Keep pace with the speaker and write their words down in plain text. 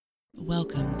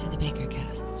Welcome to the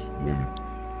BakerCast. Warning,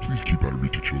 please keep out of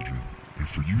reach of children, and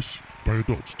for use by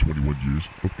adults 21 years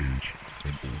of age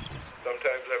and older.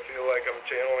 Sometimes I feel like I'm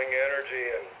channeling energy,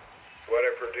 and what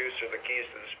I produce are the keys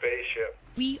to the spaceship.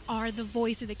 We are the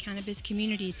voice of the cannabis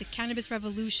community. It's a cannabis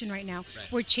revolution right now.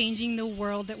 Right. We're changing the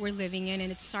world that we're living in,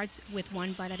 and it starts with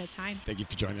one bud at a time. Thank you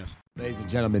for joining us. Ladies and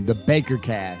gentlemen, the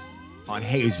BakerCast on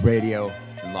Hayes Radio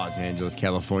in Los Angeles,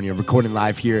 California. Recording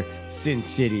live here, Sin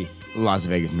City, Las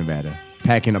Vegas, Nevada.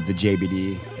 Packing up the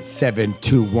JBD at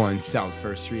 721 South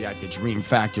First Street at the Dream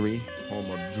Factory,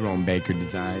 home of Jerome Baker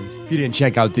Designs. If you didn't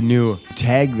check out the new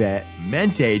tag that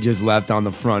Mente just left on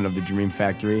the front of the Dream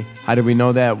Factory, how did we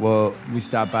know that? Well, we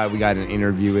stopped by, we got an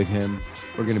interview with him.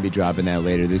 We're going to be dropping that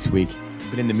later this week.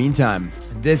 But in the meantime,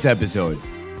 this episode,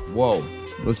 whoa,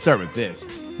 let's start with this.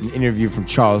 An interview from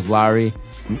Charles Lowry,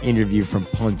 an interview from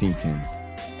Puntington,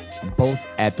 both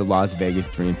at the Las Vegas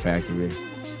Dream Factory.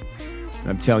 And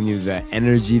I'm telling you, the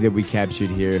energy that we captured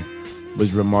here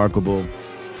was remarkable.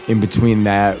 In between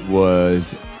that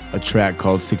was a track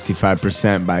called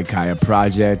 65% by Kaya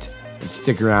Project. And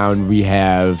stick around, we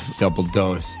have double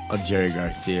dose of Jerry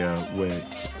Garcia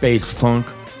with Space Funk,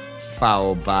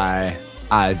 followed by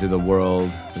Eyes of the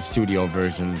World, the studio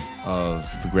version of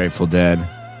The Grateful Dead.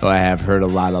 Though I have heard a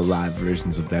lot of live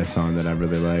versions of that song that I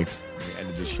really like. We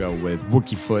ended the show with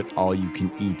Wookie Foot, All You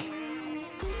Can Eat.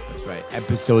 That's right,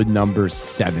 episode number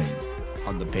 7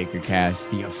 on the BakerCast,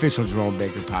 the official Jerome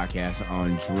Baker podcast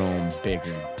on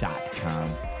JeromeBaker.com,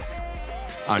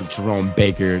 on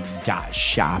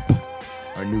JeromeBaker.shop,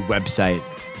 our new website,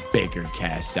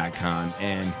 BakerCast.com,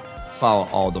 and follow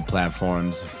all the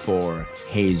platforms for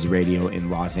Hayes Radio in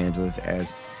Los Angeles,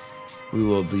 as we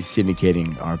will be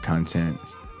syndicating our content,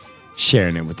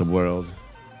 sharing it with the world,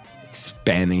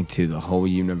 expanding to the whole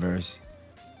universe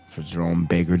for Jerome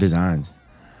Baker Designs.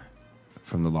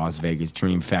 From the Las Vegas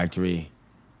Dream Factory,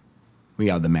 we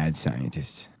are the mad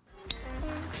scientists.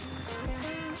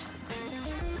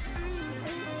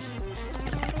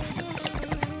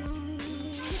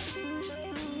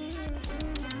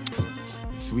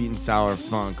 Sweet and sour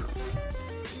funk.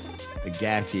 The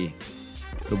gassy,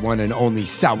 the one and only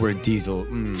sour diesel.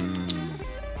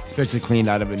 Especially cleaned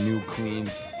out of a new clean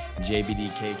JBD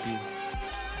Keiki. I'm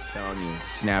telling you, it's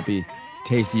snappy,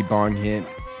 tasty bong hit.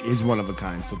 Is one of a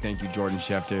kind. So thank you, Jordan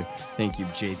Schefter. Thank you,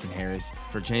 Jason Harris,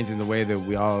 for changing the way that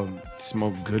we all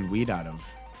smoke good weed out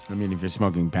of. I mean, if you're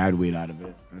smoking bad weed out of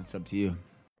it, that's up to you.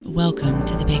 Welcome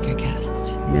to the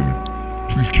BakerCast. Warning,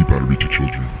 please keep out of reach of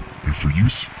children, and for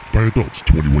use by adults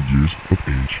 21 years of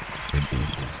age and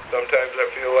older. Sometimes I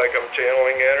feel like I'm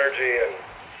channeling energy, and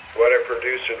what I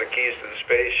produce are the keys to the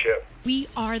spaceship. We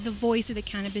are the voice of the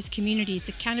cannabis community. It's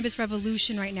a cannabis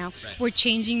revolution right now. Right. We're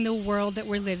changing the world that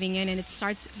we're living in, and it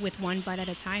starts with one bud at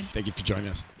a time. Thank you for joining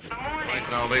us. Right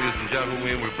now, ladies and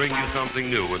gentlemen, we bring you something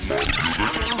new. We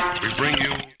bring you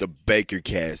the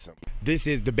BakerCast. This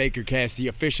is the BakerCast, the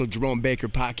official Jerome Baker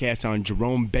podcast on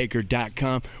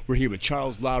JeromeBaker.com. We're here with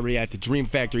Charles Lowry at the Dream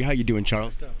Factory. How you doing,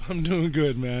 Charles? I'm doing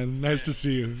good, man. Nice to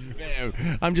see you.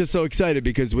 Man, I'm just so excited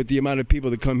because with the amount of people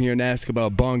that come here and ask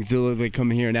about Bongzilla, they come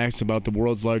here and ask about the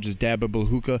world's largest dabbable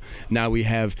hookah. Now we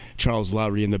have Charles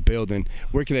Lowry in the building.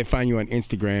 Where can they find you on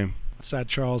Instagram? It's at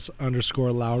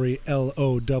Charles_Lowry,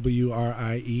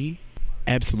 Lowrie.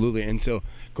 Absolutely. And so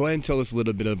go ahead and tell us a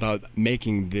little bit about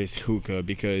making this hookah,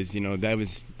 because, you know, that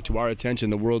was, to our attention,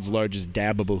 the world's largest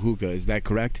dabbable hookah. Is that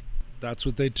correct? That's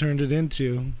what they turned it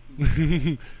into.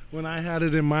 When I had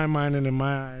it in my mind and in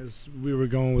my eyes, we were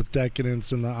going with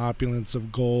decadence and the opulence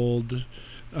of gold.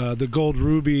 The gold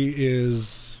ruby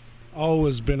is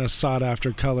always been a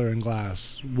sought-after color in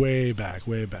glass, way back.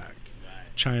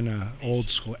 China, old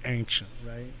school, ancient,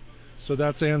 right? So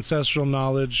that's ancestral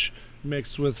knowledge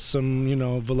mixed with some,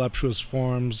 voluptuous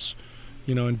forms,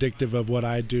 indicative of what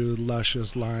I do.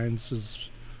 Luscious lines is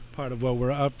part of what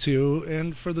we're up to.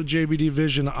 And for the JBD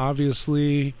vision,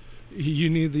 obviously, you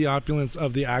need the opulence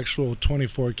of the actual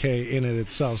 24K in it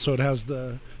itself. So it has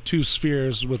the two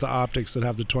spheres with the optics that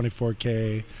have the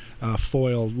 24K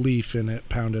foil leaf in it,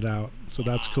 pounded out. So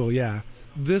that's cool, yeah.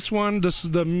 This one, the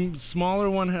smaller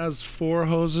one has 4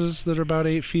 hoses that are about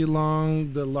 8 feet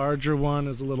long. The larger one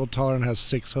is a little taller and has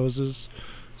 6 hoses.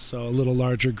 So a little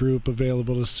larger group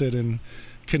available to sit and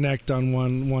connect on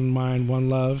one mind, one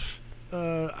love.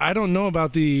 I don't know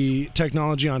about the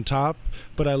technology on top,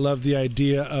 but I love the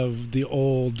idea of the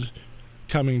old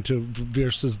coming to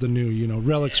versus the new,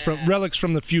 relics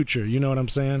from the future, you know what I'm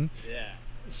saying? Yeah.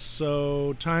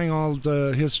 So tying all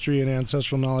the history and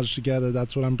ancestral knowledge together,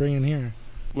 that's what I'm bringing here.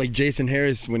 Like Jason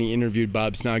Harris, when he interviewed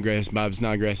Bob Snodgrass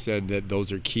said that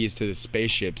those are keys to the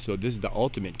spaceship. So this is the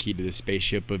ultimate key to the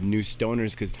spaceship of new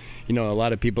stoners, because, you know, a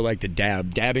lot of people like to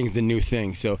dab. Dabbing's the new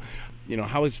thing. So, you know,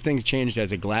 how has things changed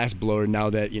as a glass blower now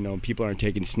that, you know, people aren't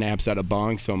taking snaps out of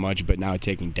bongs so much, but now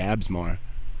taking dabs more?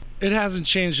 It hasn't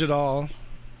changed at all,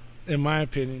 in my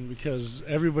opinion, because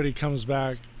everybody comes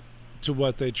back to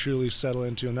what they truly settle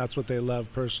into, and that's what they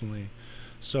love personally.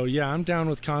 So yeah, I'm down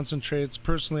with concentrates.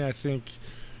 Personally, I think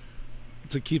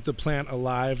to keep the plant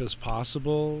alive as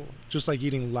possible, just like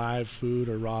eating live food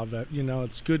or raw you know,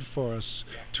 it's good for us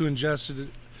to ingest it.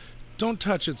 Don't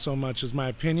touch it so much, is my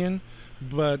opinion,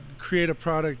 but create a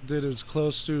product that is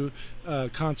close to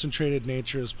concentrated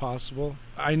nature as possible.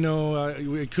 I know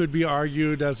it could be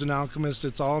argued as an alchemist,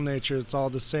 it's all nature, it's all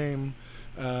the same.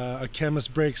 A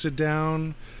chemist breaks it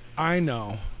down. I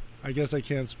know, I guess I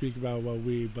can't speak about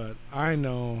but I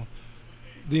know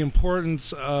the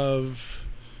importance of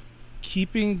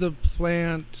keeping the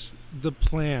plant,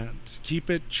 keep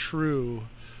it true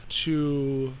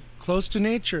to close to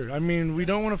nature. I mean, we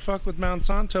don't want to fuck with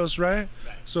Monsanto's, right?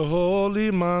 So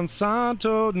holy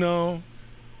Monsanto,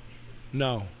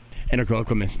 no. Energy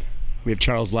Alchemist. We have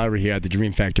Charles Lowry here at the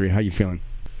Dream Factory. How you feeling?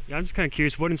 Yeah, I'm just kind of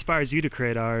curious, what inspires you to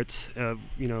create art?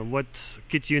 You know, what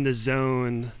gets you in the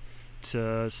zone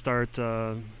to start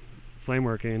flame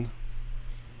working?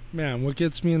 Man, what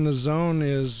gets me in the zone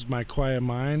is my quiet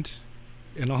mind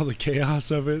and all the chaos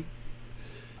of it.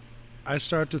 I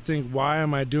start to think, why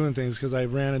am I doing things? Because I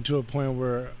ran into a point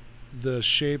where the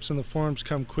shapes and the forms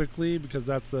come quickly because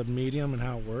that's the medium and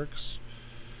how it works.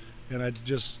 And I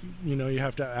just, you know, I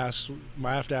have to ask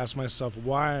myself,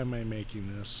 why am I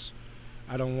making this?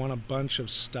 I don't want a bunch of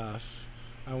stuff.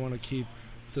 I want to keep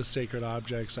the sacred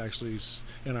objects actually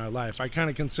in our life. I kind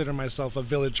of consider myself a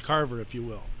village carver, if you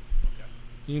will.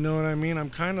 You know what I mean? I'm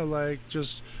kind of like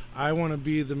I want to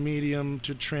be the medium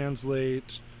to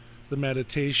translate the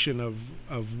meditation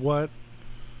of what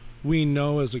we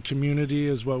know as a community,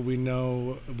 is what we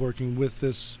know working with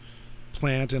this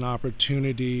plant and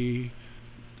opportunity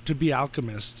to be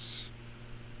alchemists.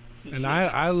 And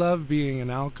I love being an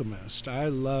alchemist. I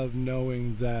love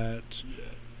knowing that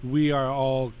we are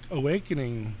all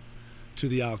awakening to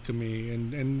the alchemy,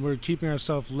 and we're keeping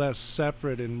ourselves less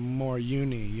separate and more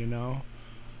uni, you know?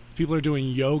 People are doing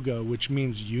yoga, which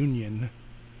means union.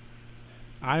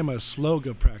 I'm a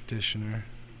sloga practitioner,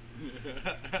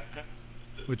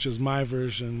 which is my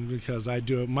version, because I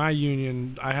do it. My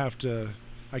union, I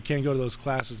can't go to those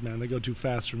classes, man. They go too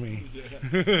fast for me.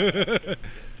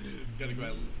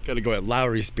 Gotta go at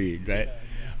Lowry speed, right?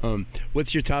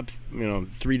 What's your top,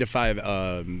 3 to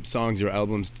 5 songs or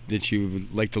albums that you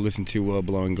like to listen to while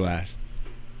blowing glass?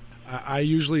 I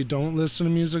usually don't listen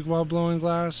to music while blowing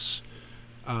glass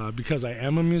because I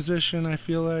am a musician, I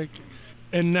feel like.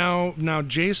 And now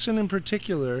Jason in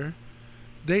particular,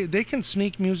 they can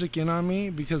sneak music in on me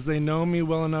because they know me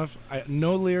well enough. I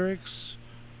know lyrics,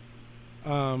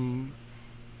 and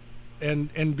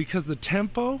because the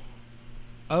tempo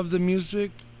of the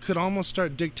music could almost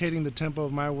start dictating the tempo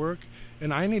of my work,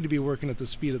 and I need to be working at the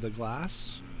speed of the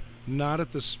glass, not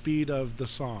at the speed of the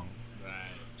song. Right.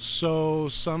 So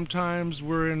sometimes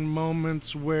we're in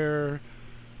moments where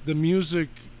the music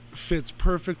fits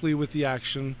perfectly with the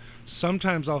action.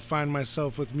 Sometimes I'll find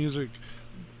myself with music,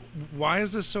 why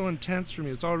is this so intense for me?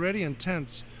 It's already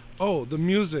intense. Oh, the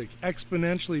music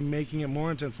exponentially making it more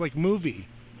intense, like movie.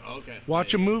 Okay.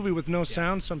 Watch a movie with no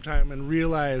sound sometime and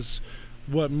realize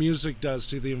what music does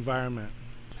to the environment.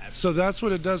 So that's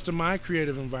what it does to my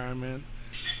creative environment,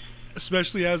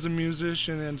 especially as a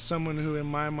musician and someone who, in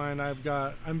my mind,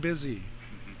 I'm busy.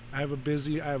 I have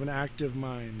an active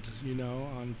mind,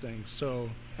 on things. So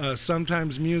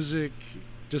sometimes music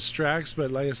distracts,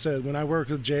 but like I said, when I work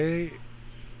with Jay,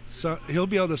 he'll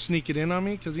be able to sneak it in on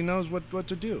me because he knows what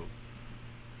to do.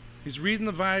 He's reading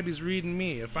the vibe, he's reading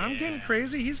me. If I'm getting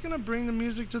crazy, he's going to bring the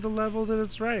music to the level that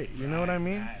it's right. You know what I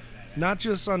mean? Not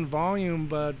just on volume,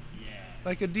 but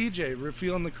like a DJ,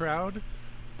 feeling the crowd.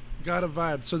 Got a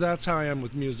vibe. So that's how I am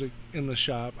with music in the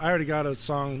shop. I already got a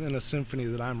song and a symphony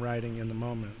that I'm writing in the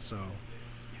moment, so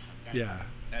yeah.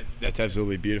 That's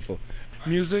absolutely beautiful.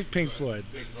 Music, Pink Floyd.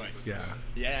 Yeah.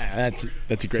 Yeah,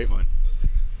 that's a great one.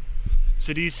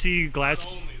 So do you see glass?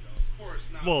 Not only though, of course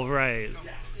not. Well, right.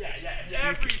 Yeah.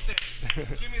 Everything.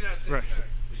 Give me that thing Right.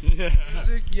 back.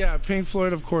 Music, yeah, Pink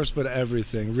Floyd, of course, but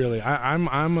everything really. I'm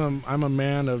a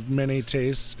man of many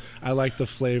tastes. I like the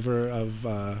flavor of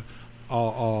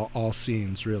all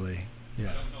scenes, really.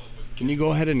 Yeah. Can you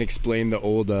go ahead and explain the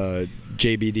old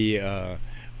JBD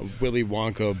Willy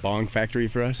Wonka bong factory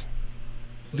for us?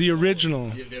 The original.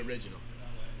 The original.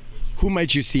 Who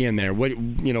might you see in there?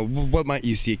 What might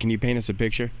you see? Can you paint us a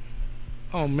picture?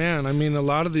 Oh man, I mean, a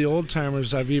lot of the old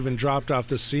timers I've even dropped off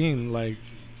the scene. Like,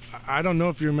 I don't know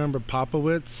if you remember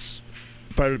Popowitz.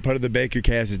 Part of the Baker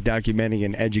Cast is documenting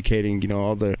and educating,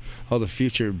 all the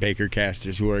future Baker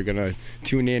casters who are gonna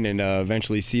tune in and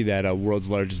eventually see that world's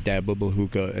largest dab bubble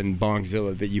hookah and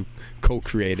Bongzilla that you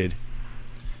co-created.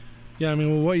 Yeah, I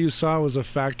mean, what you saw was a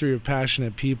factory of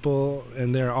passionate people,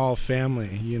 and they're all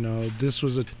family. This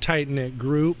was a tight-knit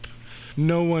group.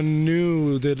 No one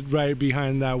knew that right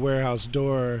behind that warehouse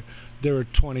door there were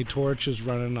 20 torches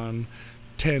running on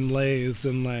 10 lathes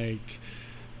and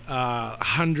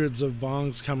hundreds of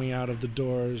bongs coming out of the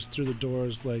doors, through the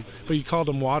doors. But you called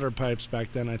them water pipes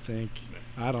back then, I think.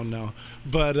 I don't know.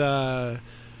 But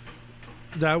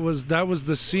that was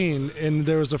the scene, and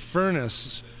there was a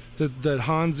furnace that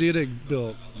Hans Zedig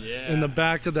built in the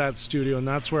back of that studio, and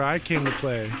that's where I came to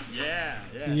play.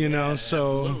 So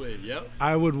absolutely. Yep.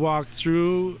 I would walk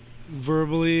through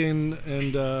verbally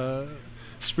and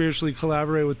spiritually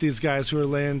collaborate with these guys who are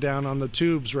laying down on the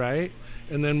tubes, right?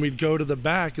 And then we'd go to the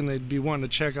back, and they'd be wanting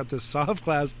to check out this soft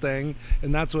glass thing,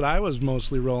 and that's what I was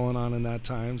mostly rolling on in that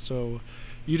time. So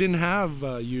you didn't have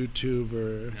YouTube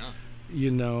or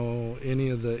any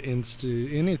of the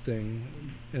anything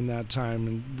in that time,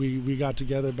 and we got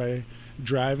together by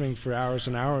driving for hours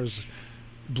and hours,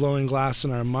 blowing glass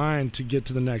in our mind to get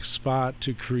to the next spot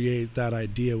to create that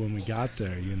idea when we got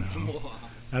there.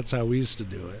 That's how we used to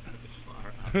do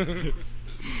it.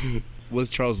 What's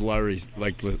Charles Lowry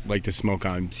like to smoke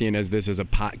on, seeing as this is a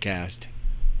podcast?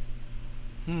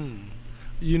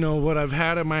 What I've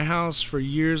had at my house for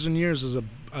years and years is a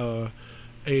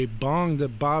bong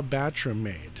that Bob Batram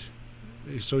made.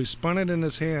 So he spun it in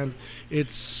his hand.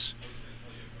 It's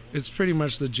pretty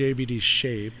much the JBD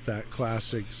shape, that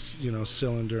classic,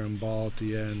 cylinder and ball at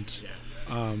the end.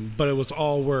 But it was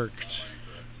all worked.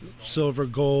 Silver,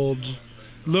 gold.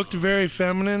 Looked very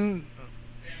feminine,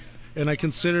 and I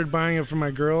considered buying it for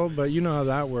my girl, but you know how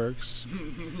that works.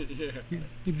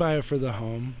 You buy it for the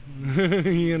home,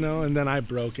 and then I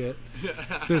broke it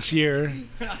this year.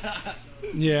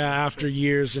 Yeah, after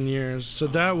years and years. So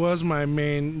that was my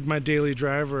daily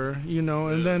driver,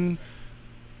 and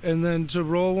then to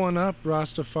roll one up,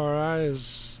 Rastafari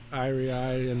is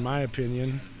Irie, in my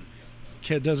opinion.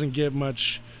 Doesn't get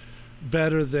much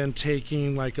better than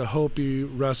taking like a Hopi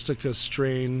Rustica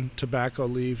strain tobacco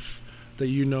leaf that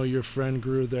your friend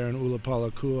grew there in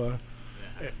Ulapalakua,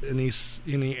 and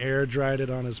he air dried it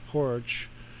on his porch,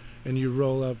 and you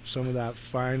roll up some of that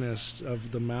finest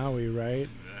of the Maui, right?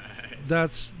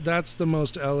 That's the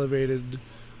most elevated,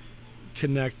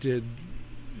 connected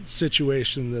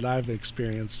situation that I've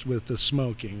experienced with the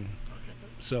smoking.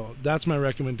 So that's my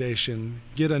recommendation.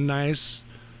 Get a nice,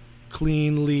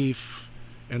 clean leaf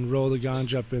and roll the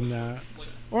ganja up in that.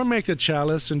 Or make a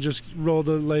chalice and just roll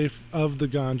the leaf of the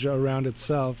ganja around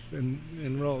itself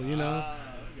and roll,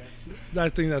 I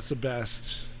think that's the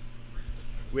best.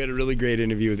 We had a really great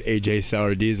interview with AJ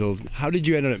Sour Diesel. How did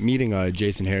you end up meeting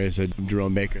Jason Harris at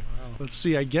Jerome Baker? Let's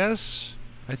see, I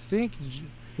think,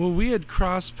 we had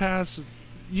crossed paths.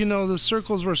 The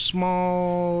circles were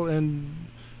small, and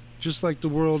just like the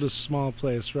world is a small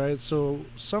place, right? So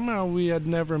somehow we had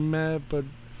never met, but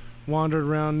wandered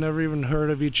around, never even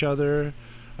heard of each other.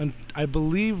 And I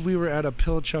believe we were at a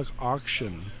Pilchuck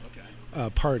auction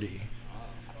party.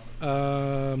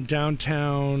 Downtown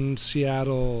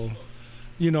Seattle.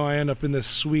 I end up in this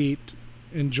suite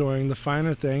enjoying the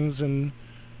finer things, and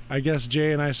I guess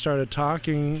Jay and I started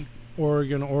talking.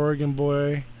 Oregon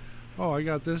boy. Oh, I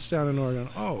got this down in Oregon.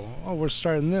 Oh, we're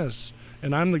starting this.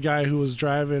 And I'm the guy who was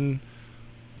driving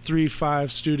 3-5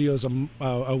 studios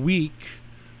a week,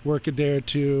 work a day or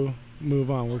two,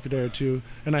 move on, work a day or two.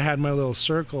 And I had my little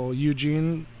circle,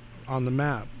 Eugene, on the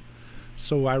map.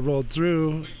 So I rolled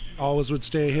through, always would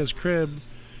stay at his crib,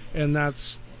 and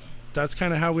that's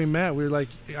kind of how we met. We were like,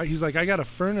 he's like, I got a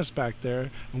furnace back there,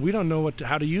 and we don't know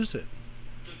how to use it.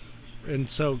 And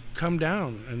so come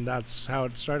down, and that's how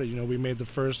it started. We made the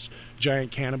first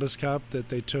giant cannabis cup that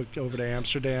they took over to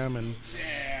Amsterdam, and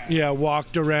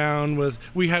walked around with.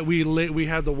 We had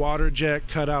the water jet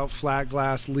cut out flat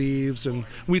glass leaves, and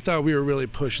we thought we were really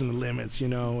pushing the limits,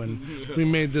 and we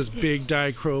made this big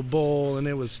dichro bowl, and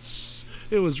it was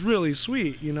really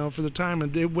sweet, for the time,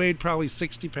 and it weighed probably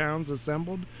 60 pounds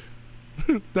assembled.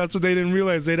 That's what they didn't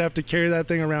realize. They'd have to carry that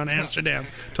thing around Amsterdam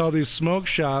to all these smoke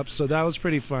shops. So that was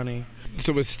pretty funny.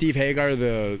 So was Steve Hagar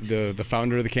the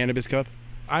founder of the Cannabis Cup?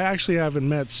 I actually haven't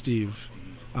met Steve.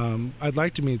 I'd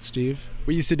like to meet Steve.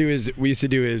 We used to do his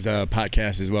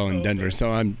podcast as well in Denver. So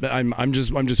I'm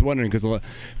just wondering because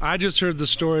I just heard the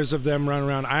stories of them running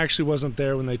around. I actually wasn't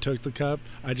there when they took the cup.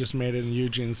 I just made it in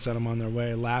Eugene and sent them on their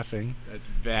way laughing. That's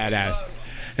badass.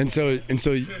 And so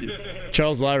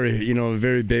Charles Lowry, a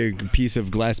very big piece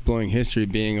of glass-blowing history,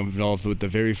 being involved with the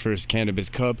very first Cannabis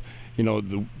Cup,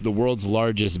 the world's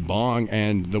largest bong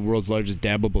and the world's largest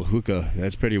dabbable hookah.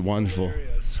 That's pretty wonderful.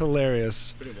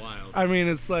 Hilarious. Pretty wild. I mean,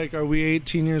 it's like, are we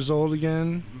 18 years old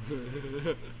again?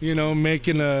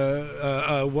 Making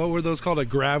a what were those called? A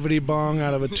gravity bong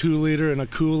out of a 2-liter and a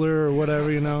cooler or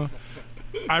whatever,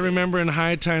 I remember in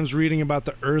High Times reading about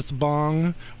the Earth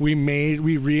Bong. We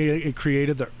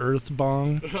recreated the Earth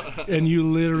Bong, and you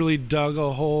literally dug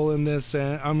a hole in this.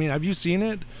 I mean, have you seen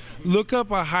it? Look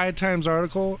up a High Times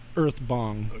article, Earth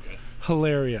Bong. Okay.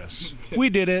 Hilarious. We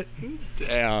did it.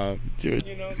 Damn, dude.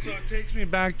 So it takes me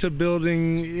back to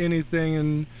building anything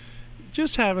and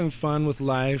just having fun with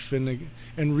life and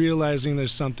realizing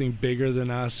there's something bigger than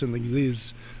us and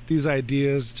these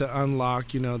ideas to unlock,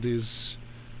 these.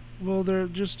 Well, they're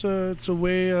just it's a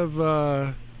way of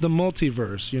the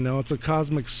multiverse, It's a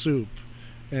cosmic soup,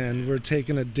 and we're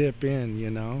taking a dip in,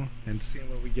 and seeing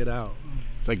what we get out.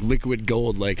 It's like liquid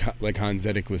gold, like Hans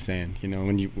Zedek was saying.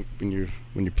 When you're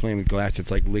playing with glass, it's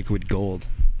like liquid gold.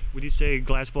 Would you say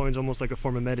glass blowing is almost like a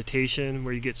form of meditation,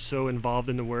 where you get so involved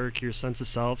in the work, your sense of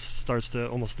self starts to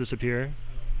almost disappear?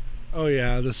 Oh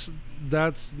yeah,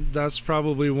 that's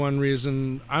probably one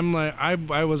reason. I'm like I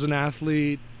was an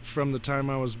athlete from the time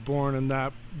I was born, and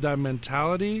that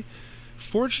mentality,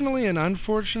 fortunately and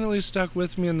unfortunately, stuck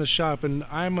with me in the shop. And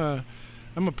I'm a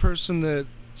person that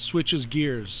switches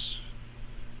gears.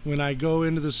 When I go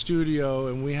into the studio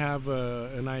and we have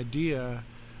an idea,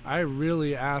 I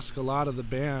really ask a lot of the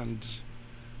band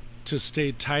to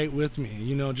stay tight with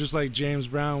me, just like James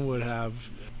Brown would have.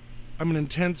 I'm an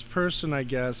intense person, I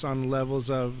guess, on levels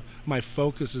of my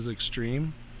focus is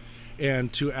extreme.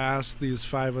 And to ask these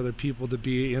 5 other people to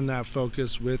be in that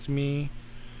focus with me,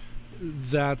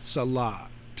 that's a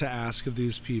lot to ask of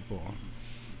these people.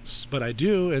 But I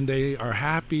do, and they are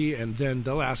happy, and then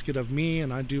they'll ask it of me,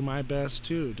 and I do my best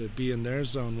too to be in their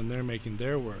zone when they're making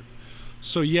their work.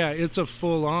 So yeah, it's a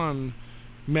full-on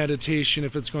meditation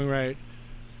if it's going right.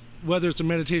 Whether it's a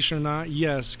meditation or not,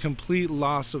 yes, complete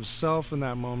loss of self in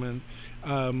that moment.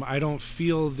 I don't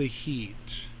feel the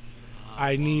heat.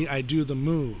 I do the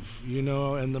move,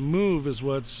 and the move is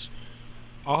what's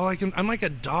all I can. I'm like a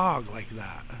dog like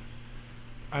that.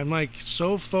 I'm like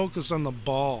so focused on the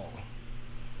ball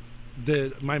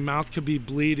that my mouth could be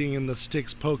bleeding and the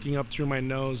stick's poking up through my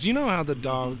nose. You know how the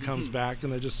dog comes back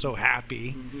and they're just so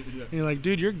happy. And you're like,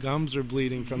 dude, your gums are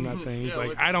bleeding from that thing. He's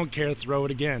like, I don't care, throw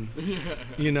it again.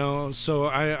 So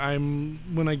I'm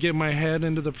when I get my head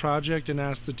into the project and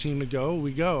ask the team to go,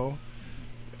 we go.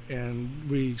 And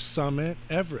we summit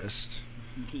Everest.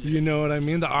 You know what I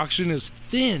mean? The oxygen is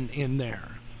thin in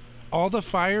there. All the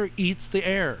fire eats the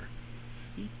air.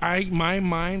 My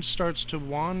mind starts to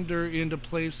wander into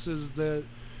places and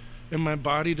my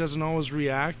body doesn't always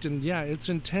react. And yeah, it's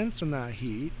intense in that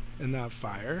heat, in that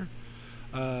fire.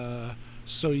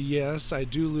 So yes, I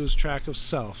do lose track of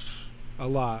self a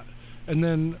lot. And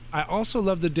then I also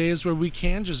love the days where we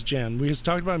can just jam. We just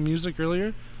talked about music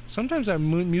earlier. Sometimes that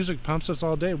music pumps us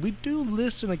all day. We do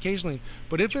listen occasionally,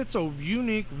 but if it's a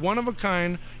unique,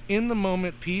 one-of-a-kind,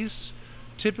 in-the-moment piece,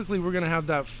 typically we're going to have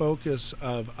that focus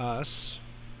of us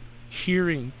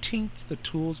hearing tink, the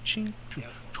tools, chink,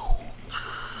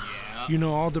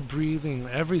 all the breathing,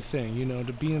 everything,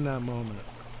 to be in that moment.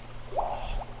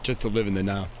 Just to live in the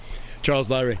now. Charles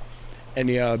Lowry,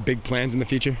 any big plans in the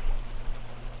future?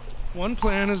 One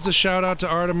plan is to shout out to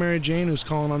Arta Mary Jane, who's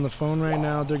calling on the phone right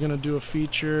now. They're going to do a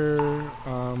feature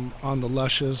on the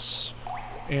Luscious.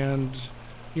 And,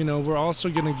 we're also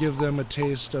going to give them a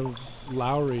taste of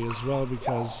Lowry as well,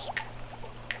 because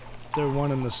they're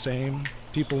one and the same.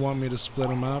 People want me to split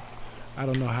them up. I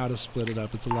don't know how to split it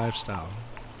up. It's a lifestyle.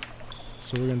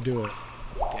 So we're going to do it.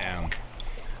 Damn.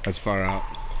 That's far out.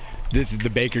 This is the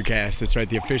Baker Cast. That's right,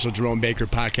 the official Jerome Baker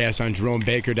podcast on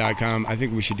JeromeBaker.com. I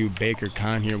think we should do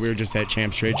BakerCon here. We were just at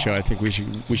Champs Trade Show. I think we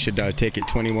should take it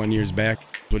 21 years back.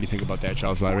 What do you think about that,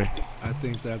 Charles Lowry? I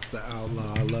think that's the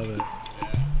outlaw. I love it.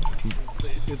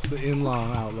 It's the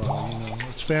in-law outlaw,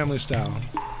 It's family style.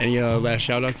 Any last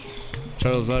shout-outs,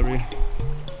 Charles Lowry?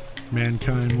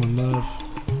 Mankind, one love.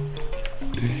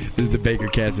 This is the Baker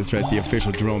Cast. That's right, the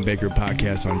official Jerome Baker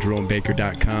podcast on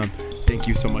JeromeBaker.com. Thank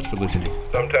you so much for listening.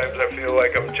 Sometimes I feel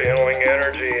like I'm channeling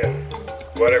energy, and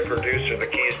what I produce are the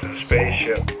keys to the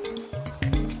spaceship.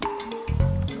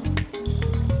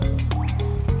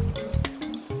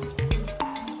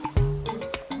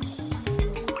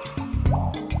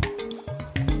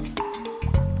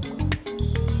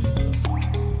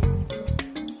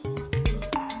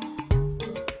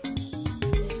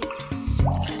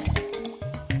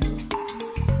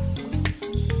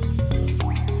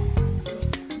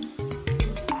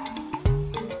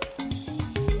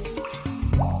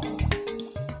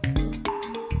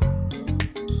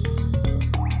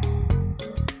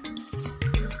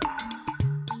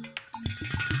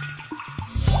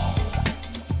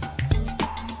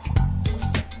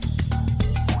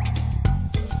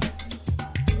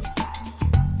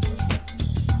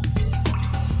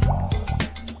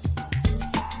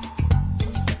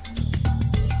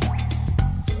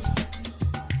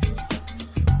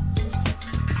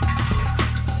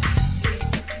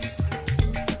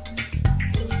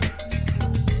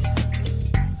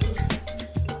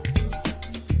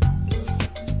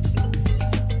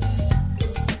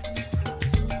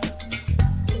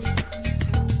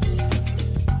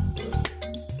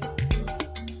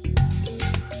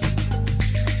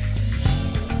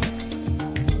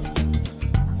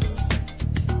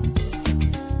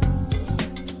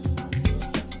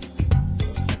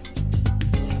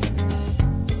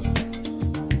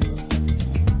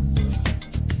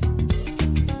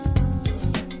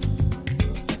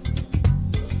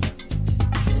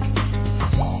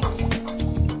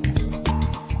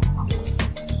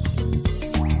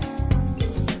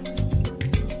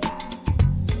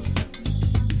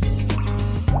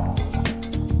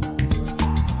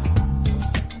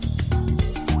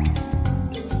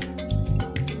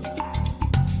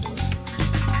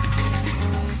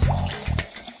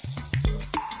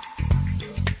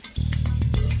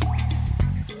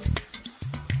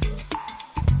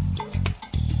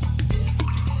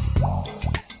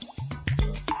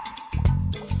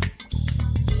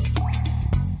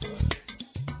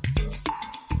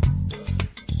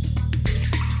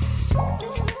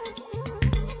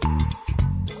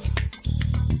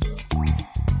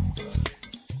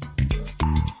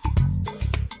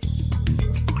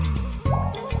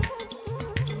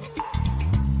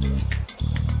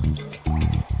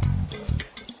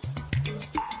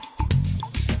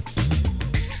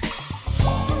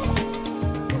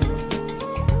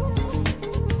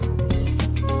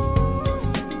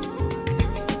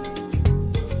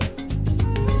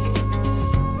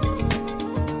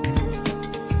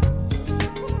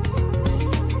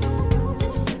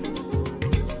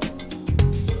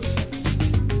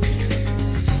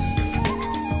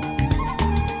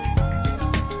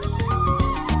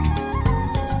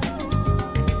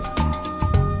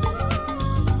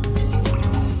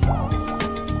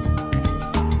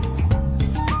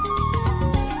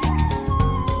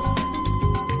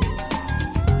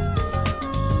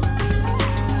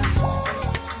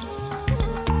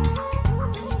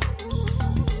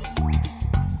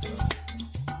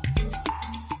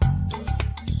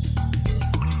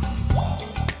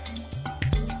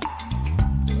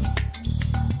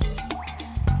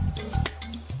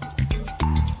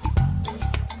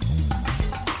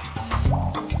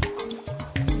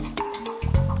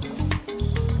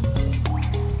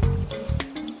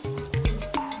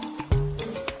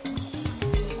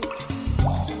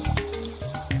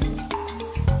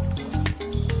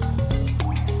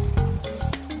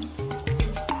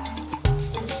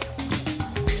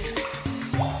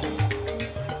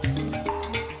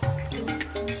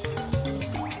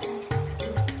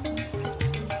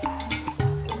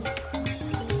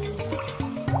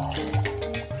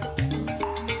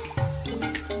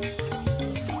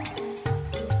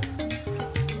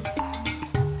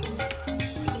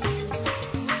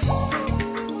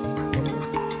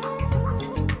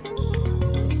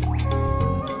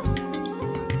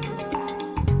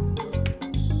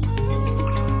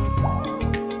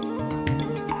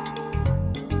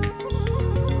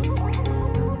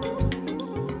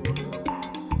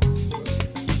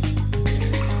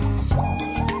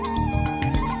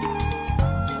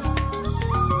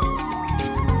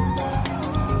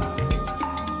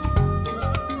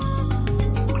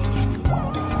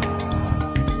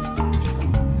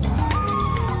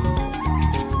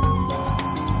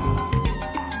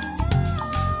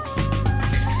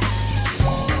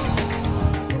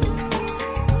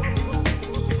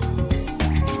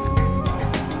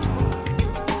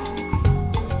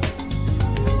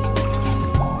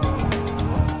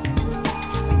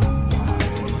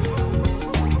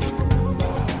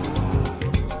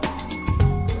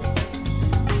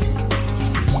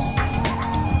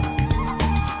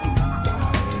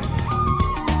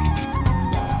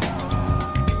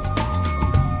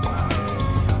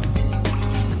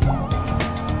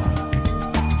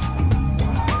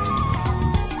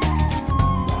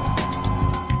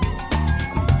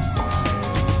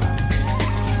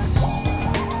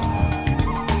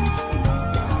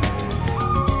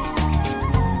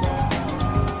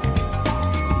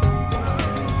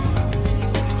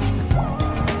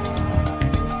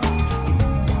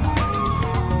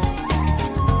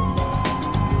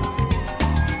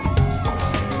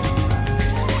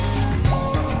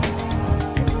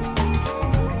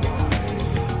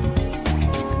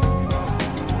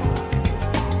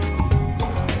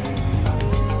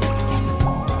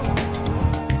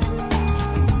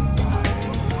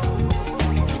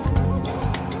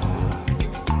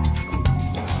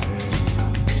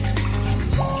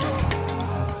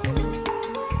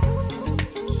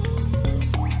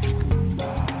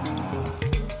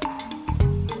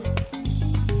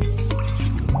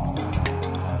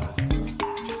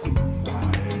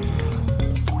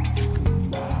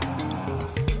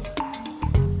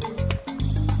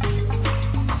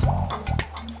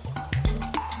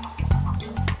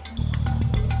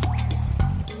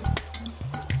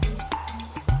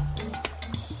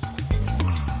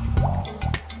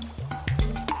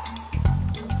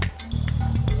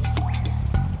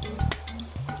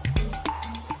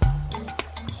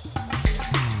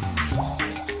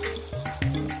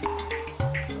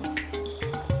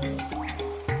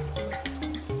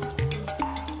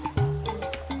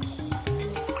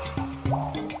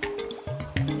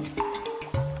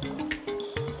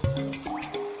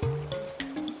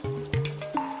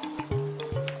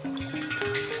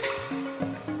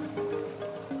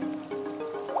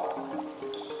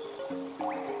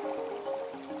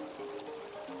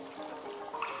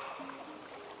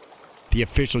 the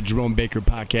official Jerome Baker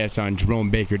podcast on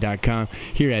JeromeBaker.com.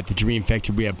 Here at the Dream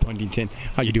Factory, we have Puntington.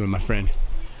 How you doing, my friend?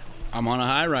 I'm on a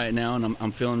high right now, and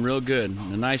I'm feeling real good.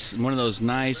 One of those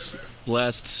nice,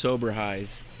 blessed, sober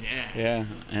highs. Yeah.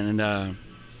 And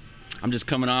I'm just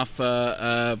coming off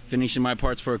finishing my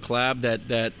parts for a collab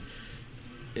that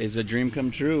is a dream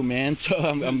come true, man. So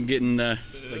I'm getting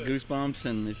just like goosebumps,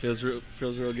 and it feels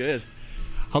real good.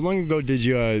 How long ago did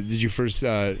you first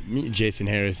meet Jason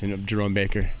Harris and Jerome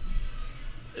Baker?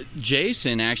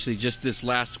 Jason, actually, just this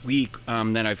last week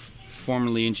that I've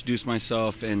formally introduced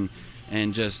myself and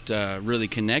just really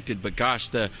connected. But gosh,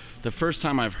 the first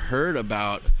time I've heard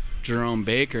about Jerome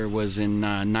Baker was in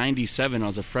 '97. I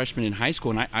was a freshman in high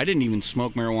school, and I didn't even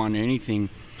smoke marijuana or anything.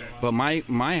 But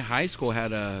my high school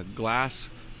had a glass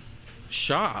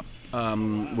shop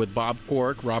with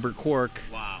Robert Cork.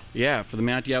 Wow. Yeah, for the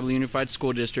Mount Diablo Unified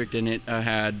School District, and it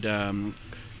had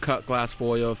cut glass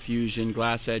foil, fusion,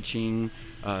 glass etching,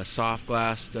 soft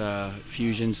glass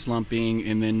fusion, slumping,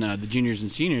 and then the juniors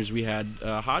and seniors, we had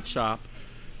a hot shop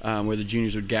where the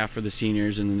juniors would gaff for the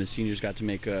seniors, and then the seniors got to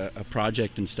make a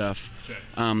project and stuff.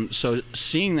 Sure. So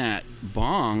seeing that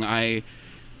bong,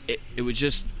 it was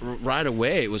just right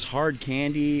away. It was hard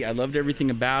candy. I loved everything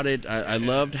about it. I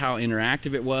loved how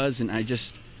interactive it was, and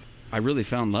I really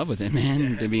fell in love with it,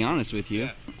 man, to be honest with you.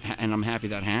 And I'm happy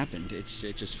that happened. It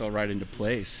just fell right into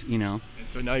place, you know. And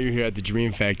so now you're here at the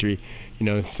Dream Factory, you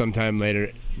know, sometime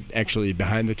later, actually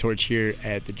behind the torch here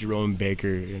at the Jerome Baker,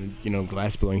 you know,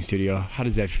 glass blowing studio. How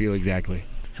does that feel exactly?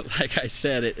 Like I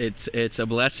said, it's a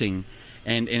blessing,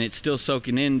 and it's still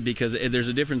soaking in, because there's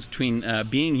a difference between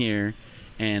being here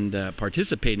and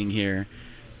participating here,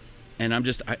 and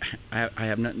I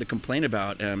have nothing to complain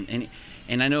about.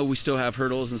 And I know we still have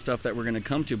hurdles and stuff that we're going to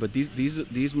come to, but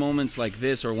these moments like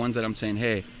this are ones that I'm saying,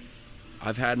 hey,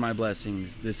 I've had my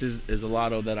blessings. This is a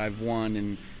lotto that I've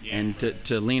won, and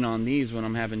to lean on these when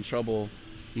I'm having trouble,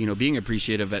 you know, being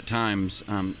appreciative at times,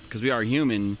 because we are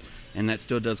human, and that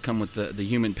still does come with the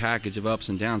human package of ups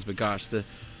and downs. But gosh,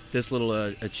 this little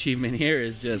achievement here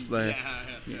is just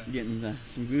getting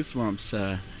some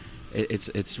goosebumps.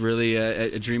 It's really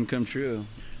a dream come true.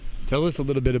 Tell us a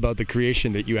little bit about the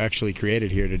creation that you actually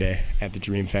created here today at the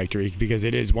Dream Factory, because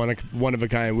it is one of a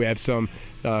kind. We have some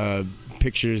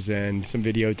pictures and some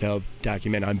video to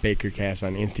document on BakerCast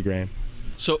on Instagram.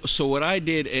 So what I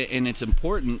did, and it's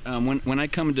important, when I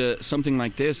come to something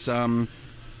like this,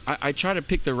 I try to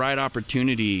pick the right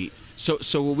opportunity. So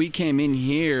when we came in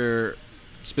here,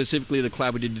 specifically the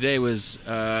collab we did today was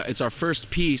it's our first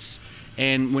piece,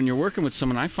 and when you're working with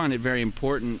someone, I find it very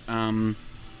important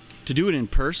to do it in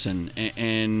person,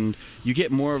 and you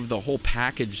get more of the whole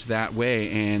package that way.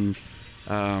 And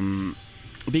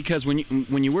because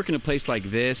when you work in a place like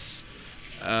this,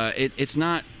 it's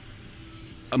not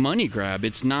a money grab,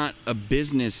 it's not a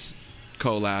business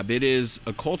collab, it is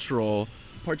a cultural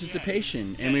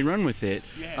participation, and we run with it.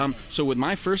 So with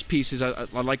my first pieces, I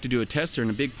like to do a tester,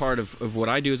 and a big part of what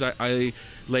I do is I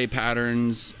lay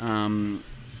patterns,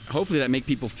 hopefully that make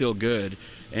people feel good.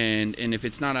 And if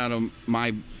it's not out of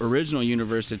my original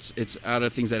universe, it's out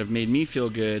of things that have made me feel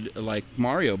good, like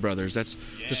Mario Brothers. That's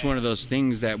just one of those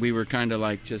things that we were kind of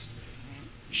like just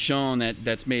shown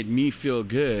that's made me feel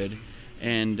good.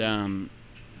 And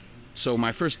so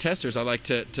my first testers, I like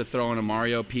to throw in a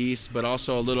Mario piece, but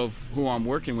also a little of who I'm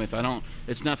working with.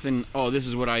 It's nothing, oh, this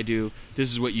is what I do, this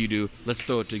is what you do, let's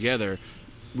throw it together.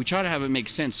 We try to have it make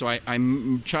sense. So I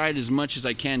tried as much as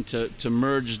I can to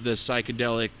merge the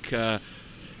psychedelic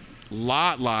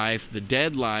lot life, the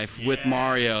dead life, with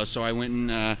Mario. So I went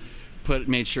and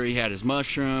made sure he had his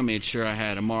mushroom, made sure I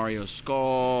had a Mario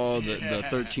skull, the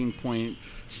 13-point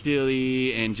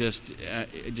Steely, and just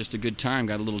a good time.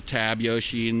 Got a little tab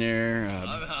Yoshi in there.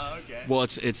 Okay. Well,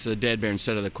 it's a dead bear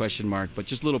instead of the question mark, but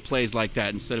just little plays like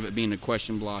that. Instead of it being a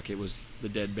question block, it was the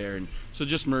dead bear, and so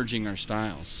just merging our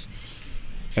styles.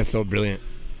 That's so brilliant.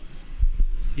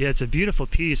 Yeah, it's a beautiful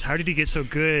piece. How did you get so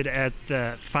good at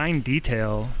the fine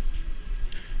detail?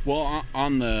 Well,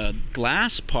 on the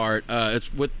glass part,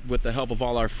 it's with the help of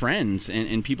all our friends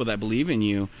and people that believe in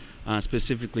you,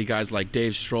 specifically guys like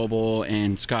Dave Strobel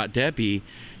and Scott Deppie,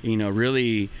 you know,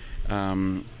 really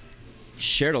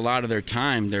shared a lot of their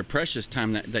time, their precious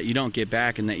time that you don't get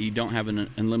back and that you don't have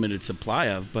an unlimited supply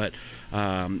of. But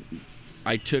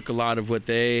I took a lot of what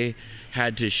they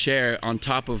had to share on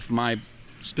top of my,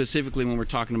 specifically when we're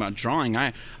talking about drawing,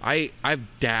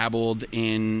 I've dabbled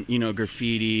in, you know,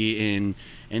 graffiti and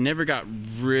never got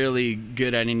really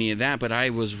good at any of that, but I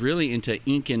was really into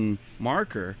ink and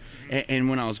marker. And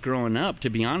when I was growing up, to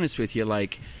be honest with you,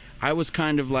 like, I was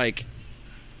kind of like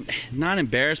not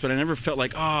embarrassed, but I never felt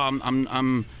like, oh,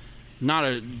 I'm not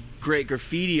a great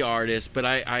graffiti artist, but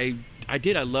I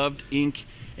loved ink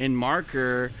and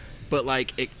marker, but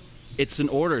like it's an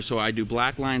order, so I do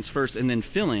black lines first and then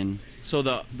fill in. So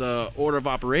the order of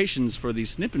operations for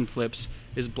these snip and flips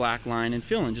is black line and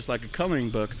fill in, just like a coloring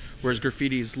book, whereas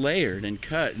graffiti is layered and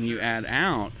cut and you add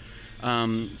out.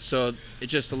 So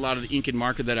it's just a lot of the ink and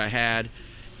marker that I had,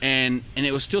 and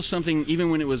it was still something,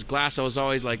 even when it was glass, I was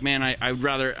always like, man, I'd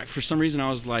rather, for some reason I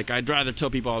was like, I'd rather tell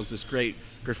people I was this great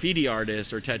graffiti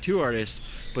artist or tattoo artist,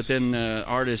 but then the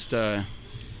artist,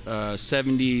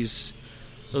 70s,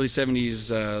 early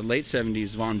 70s, late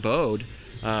 70s, Von Bode,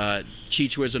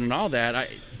 Cheech Wizard and all that,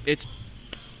 it's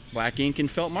black ink and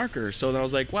felt marker. So I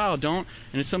was like, wow, and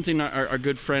it's something our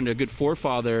good friend, a good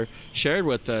forefather shared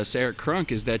with us, Eric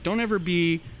Crunk, is that don't ever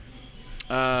be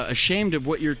ashamed of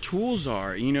what your tools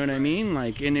are, you know what I mean?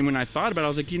 Like, and then when I thought about it, I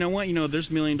was like, you know what, there's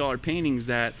 $1 million paintings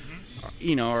that,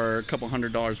 are a couple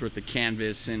 $100s worth of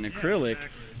canvas and acrylic,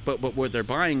 but what they're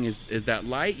buying is that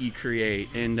light you create.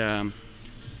 And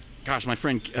gosh, my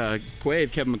friend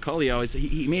Quave, Kevin McCulley, always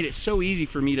he made it so easy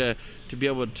for me to be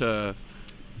able to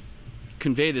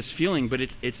convey this feeling, but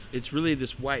it's really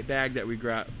this white bag that we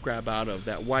grab out of,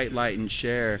 that white light and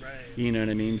share, you know what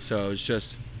I mean? So it's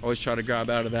just always try to grab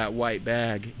out of that white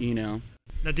bag, Now,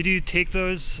 did you take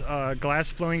those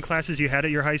glass blowing classes you had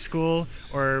at your high school,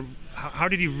 or how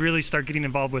did you really start getting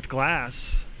involved with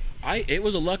glass? It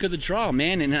was a luck of the draw,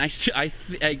 man, and I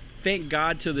thank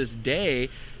God to this day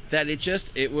that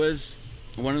it was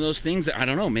one of those things that, I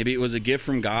don't know, maybe it was a gift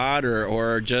from God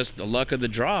or just the luck of the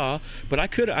draw, but I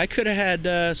could have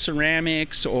had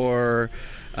ceramics or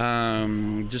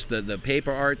just the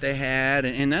paper art they had,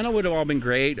 and that would have all been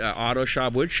great, auto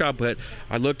shop, wood shop, but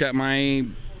I looked at my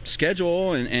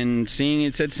schedule and seeing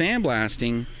it said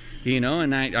sandblasting,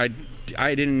 and I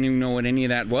didn't even know what any of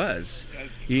that was,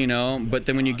 but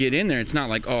then when you get in there, it's not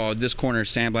like, oh, this corner is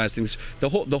sandblasting.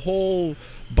 The whole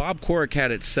Bob Cork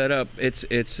had it set up.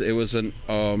 It was a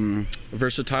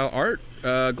versatile art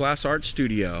glass art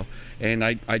studio, and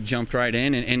I jumped right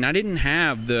in, and I didn't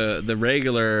have the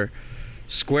regular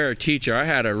square teacher. I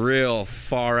had a real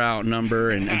far out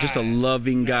number and just a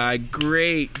loving guy.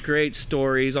 Great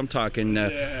stories. I'm talking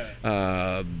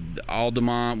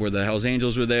Altamont, where the Hells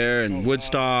Angels were there, and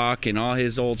Woodstock, and all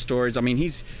his old stories. I mean,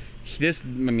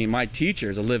 my teacher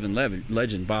is a living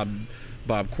legend,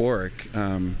 Bob Cork.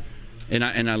 And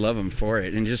I love him for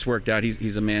it, and it just worked out.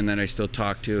 He's a man that I still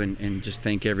talk to and just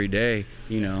thank every day,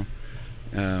 And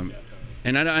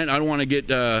I don't want to get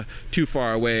too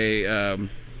far away.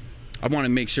 I want to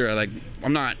make sure,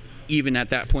 I'm not even at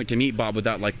that point to meet Bob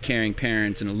without caring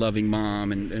parents and a loving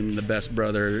mom and the best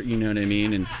brother, you know what I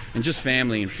mean, and just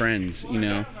family and friends,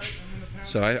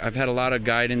 So I've had a lot of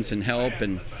guidance and help,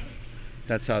 and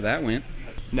that's how that went.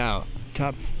 Now,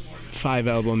 top 5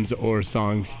 albums or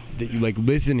songs that you like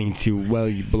listening to while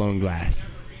you're blowing glass,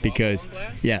 because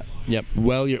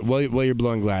while you're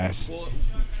blowing glass. Well,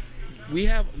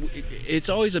 it's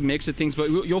always a mix of things, but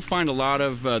you'll find a lot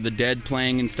of the Dead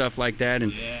playing and stuff like that,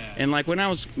 and like when I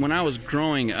was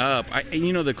growing up,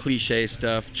 the cliche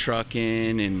stuff,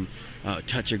 Truckin' and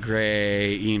Touch of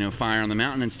Grey, Fire on the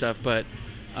Mountain and stuff, but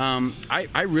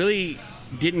I really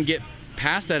didn't get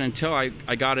past that until I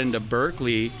got into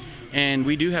Berkeley. And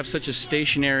we do have such a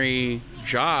stationary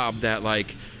job that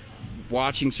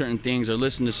watching certain things or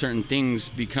listening to certain things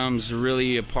becomes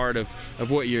really a part of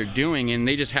what you're doing. And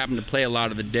they just happen to play a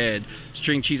lot of the Dead.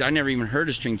 String Cheese, I never even heard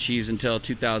of String Cheese until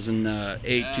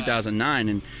 2008, 2009,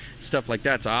 and stuff like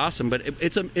that's awesome. But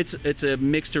it's a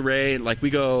mixed array.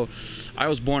 I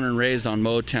was born and raised on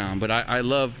Motown, but I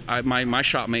love my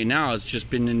shopmate now has just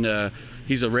been into.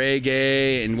 He's a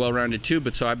reggae and well-rounded too,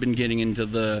 but so I've been getting into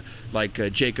the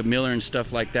Jacob Miller and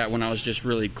stuff like that when I was just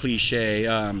really cliche,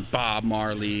 Bob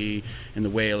Marley and the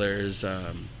Wailers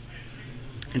and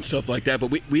stuff like that.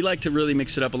 But we like to really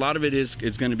mix it up. A lot of it is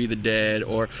going to be the Dead,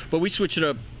 but we switch it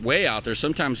up way out there.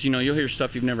 Sometimes you'll hear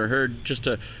stuff you've never heard just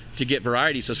to get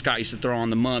variety. So Scott used to throw on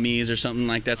the Mummies or something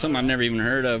like that, something I've never even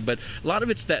heard of. But a lot of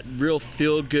it's that real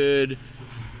feel-good,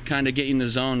 kind of get you in the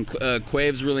zone.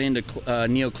 Quave's really into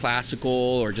neoclassical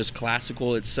or just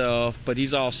classical itself, but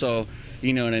he's also,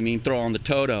 you know what I mean, throw on the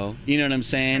Toto, you know what I'm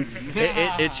saying?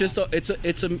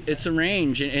 It's a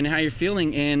range and how you're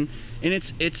feeling, and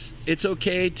it's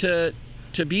okay to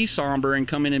be somber and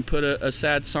come in and put a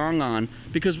sad song on,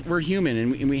 because we're human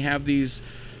and we have these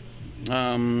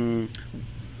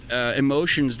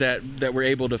emotions that we're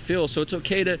able to feel. So it's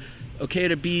okay to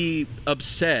be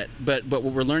upset, but what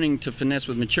we're learning to finesse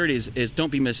with maturity is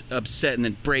don't be upset and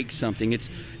then break something. It's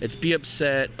be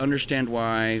upset, understand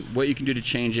why, what you can do to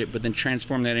change it, but then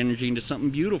transform that energy into something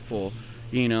beautiful,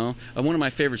 You know, one of my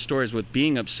favorite stories with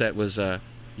being upset was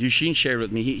Eugene shared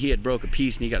with me. He had broke a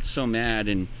piece and he got so mad,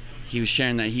 and he was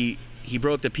sharing that he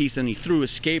broke the piece and he threw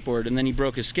his skateboard, and then he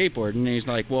broke his skateboard, and he's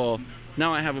like, well,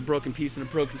 now I have a broken piece and a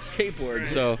broken skateboard.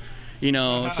 So, you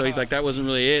know, so he's like, that wasn't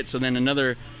really it. So then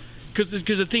another,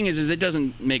 because the thing is it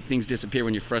doesn't make things disappear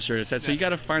when you're frustrated. So you got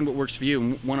to find what works for you.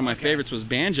 And one of my favorites was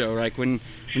banjo. Like when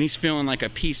he's feeling like a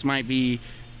piece might be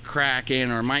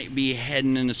cracking or might be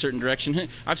heading in a certain direction,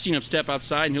 I've seen him step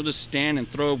outside and he'll just stand and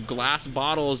throw glass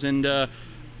bottles into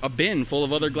a bin full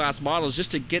of other glass bottles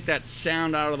just to get that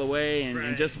sound out of the way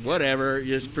and just whatever,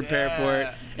 just prepare for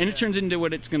it. And it turns into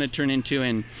what it's going to turn into,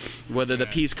 and whether the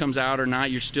piece comes out or not,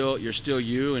 you're still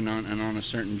you and on a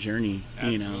certain journey.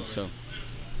 Absolutely. You know. So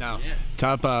now,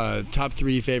 top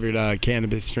 3 favorite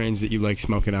cannabis strains that you like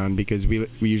smoking on, because we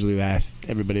usually ask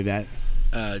everybody that.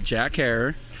 Jack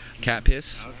Herer, cat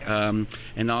piss,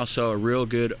 and also a real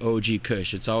good OG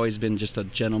Kush. It's always been just a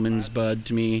gentleman's bud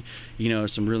to me, you know,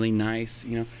 some really nice,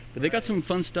 you know, but they got some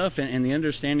fun stuff, and the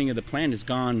understanding of the plant has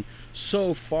gone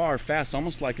so far fast,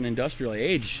 almost like an industrial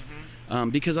age.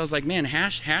 Because I was like, man,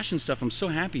 hash and stuff, I'm so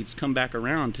happy it's come back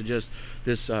around to just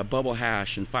this bubble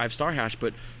hash and 5-star hash,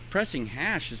 but pressing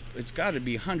hash it's got to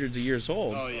be hundreds of years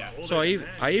old. Oh yeah. So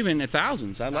I even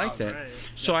thousands. I like that. Right.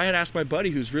 So I had asked my buddy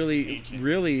who's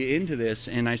really into this,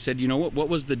 and I said, you know what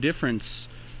was the difference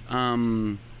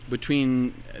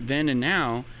between then and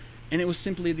now? And it was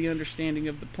simply the understanding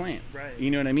of the plant. Right.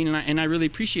 You know what I mean? And I really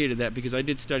appreciated that, because I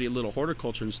did study a little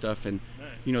horticulture and stuff, and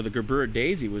you know, the Gerbera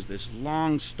daisy was this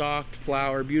long stalked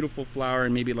flower, beautiful flower,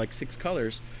 and maybe like 6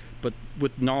 colors. But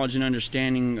with knowledge and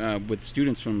understanding with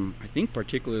students from, I think,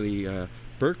 particularly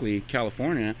Berkeley,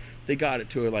 California, they got it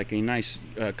to like a nice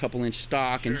couple-inch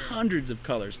stalk and hundreds of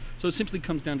colors. So it simply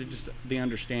comes down to just the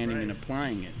understanding and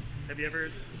applying it. Have you ever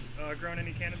grown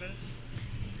any cannabis?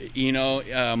 You know,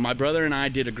 my brother and I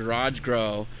did a garage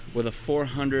grow with a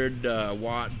 400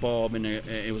 watt bulb, and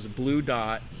it was a blue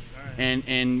dot.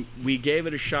 And we gave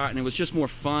it a shot, and it was just more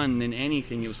fun than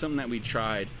anything. It was something that we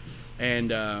tried.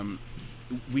 And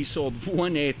we sold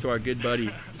 1/8 to our good buddy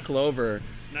Clover.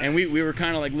 Nice. And we were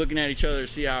kind of like looking at each other to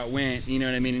see how it went, you know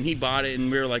what I mean? And he bought it, and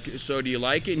we were like, so do you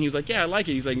like it? And he was like, yeah, I like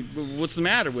it. He's like, what's the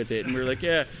matter with it? And we were like,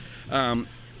 yeah.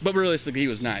 But realistically, he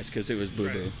was nice, because it was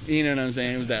boo-boo. Right. You know what I'm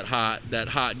saying? It was that hot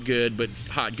good, but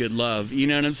hot good love. You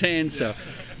know what I'm saying? Yeah. So,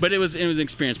 but it was an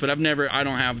experience. But I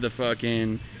don't have the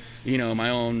fucking, you know,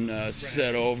 my own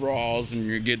set of overalls, and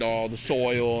you get all the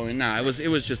soil. And it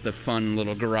was just a fun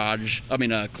little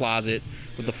closet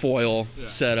with the foil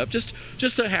setup, just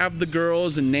to have the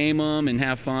girls and name them and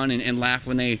have fun and laugh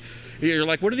when you're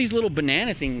like, what are these little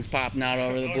banana things popping out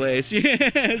over the place?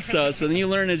 Yeah. So then you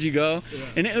learn as you go,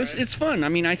 and it's fun. I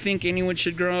mean, I think anyone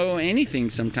should grow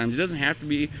anything. Sometimes it doesn't have to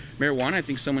be marijuana. I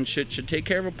think someone should take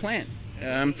care of a plant.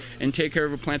 And take care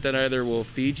of a plant that either will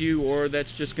feed you or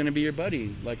that's just going to be your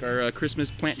buddy, like our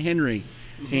Christmas plant Henry.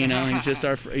 You know,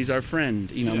 he's our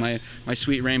friend. You know, my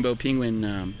sweet rainbow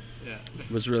penguin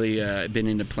was really been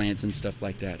into plants and stuff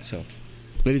like that. So,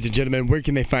 ladies and gentlemen, where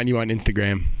can they find you on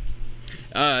Instagram?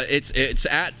 It's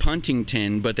at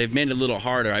Puntington, but they've made it a little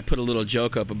harder. I put a little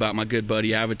joke up about my good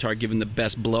buddy Avatar giving the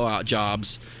best blowout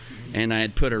jobs, and I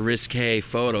had put a risque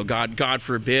photo. God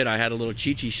forbid I had a little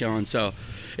chi-chi showing. So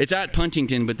it's at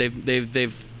Puntington, but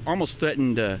they've almost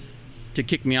threatened to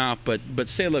kick me off. But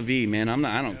c'est la vie, man.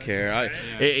 I don't care.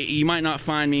 You might not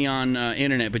find me on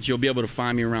internet, but you'll be able to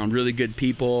find me around really good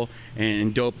people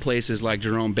and dope places like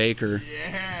Jerome Baker.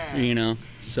 Yeah. You know.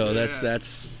 So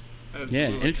that's. Absolutely. Yeah,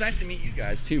 and it's nice to meet you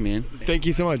guys too, man. Thank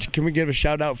you so much. Can we give a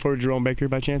shout out for Jerome Baker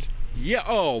by chance? Yeah.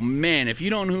 Oh man, if you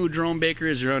don't know who Jerome Baker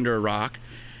is, you're under a rock.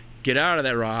 Get out of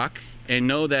that rock and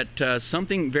know that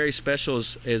something very special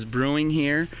is brewing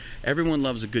here. Everyone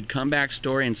loves a good comeback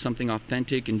story and something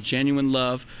authentic and genuine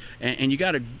love. And you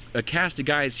got a cast of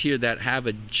guys here that have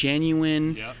a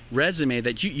genuine resume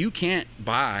that you can't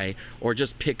buy or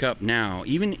just pick up now.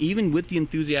 Even with the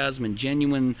enthusiasm and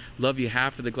genuine love you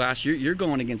have for the glass, you're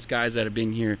going against guys that have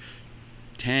been here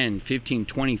 10, 15,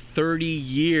 20, 30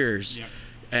 years. Yep.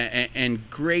 And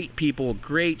great people,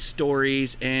 great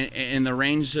stories, and the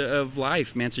range of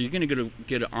life, man. So you're going to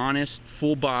get an honest,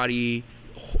 full body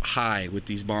high with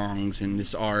these bongs and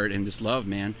this art and this love,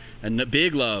 man. And the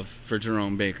big love for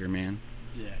Jerome Baker, man.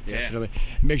 Yeah, definitely.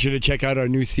 Make sure to check out our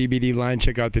new CBD line.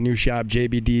 Check out the new shop,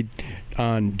 JBD,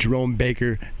 on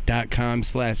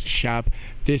JeromeBaker.com/shop.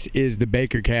 This is the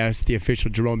BakerCast, the official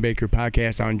Jerome Baker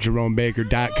podcast on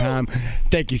JeromeBaker.com.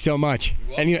 Thank you so much.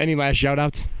 Any last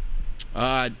shout-outs?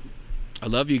 I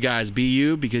love you guys. Be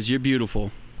you, because you're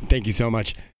beautiful. Thank you so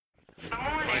much.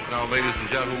 Now, ladies and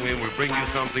gentlemen, we bring you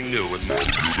something new.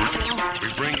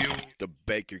 We bring you The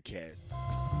Baker Cast.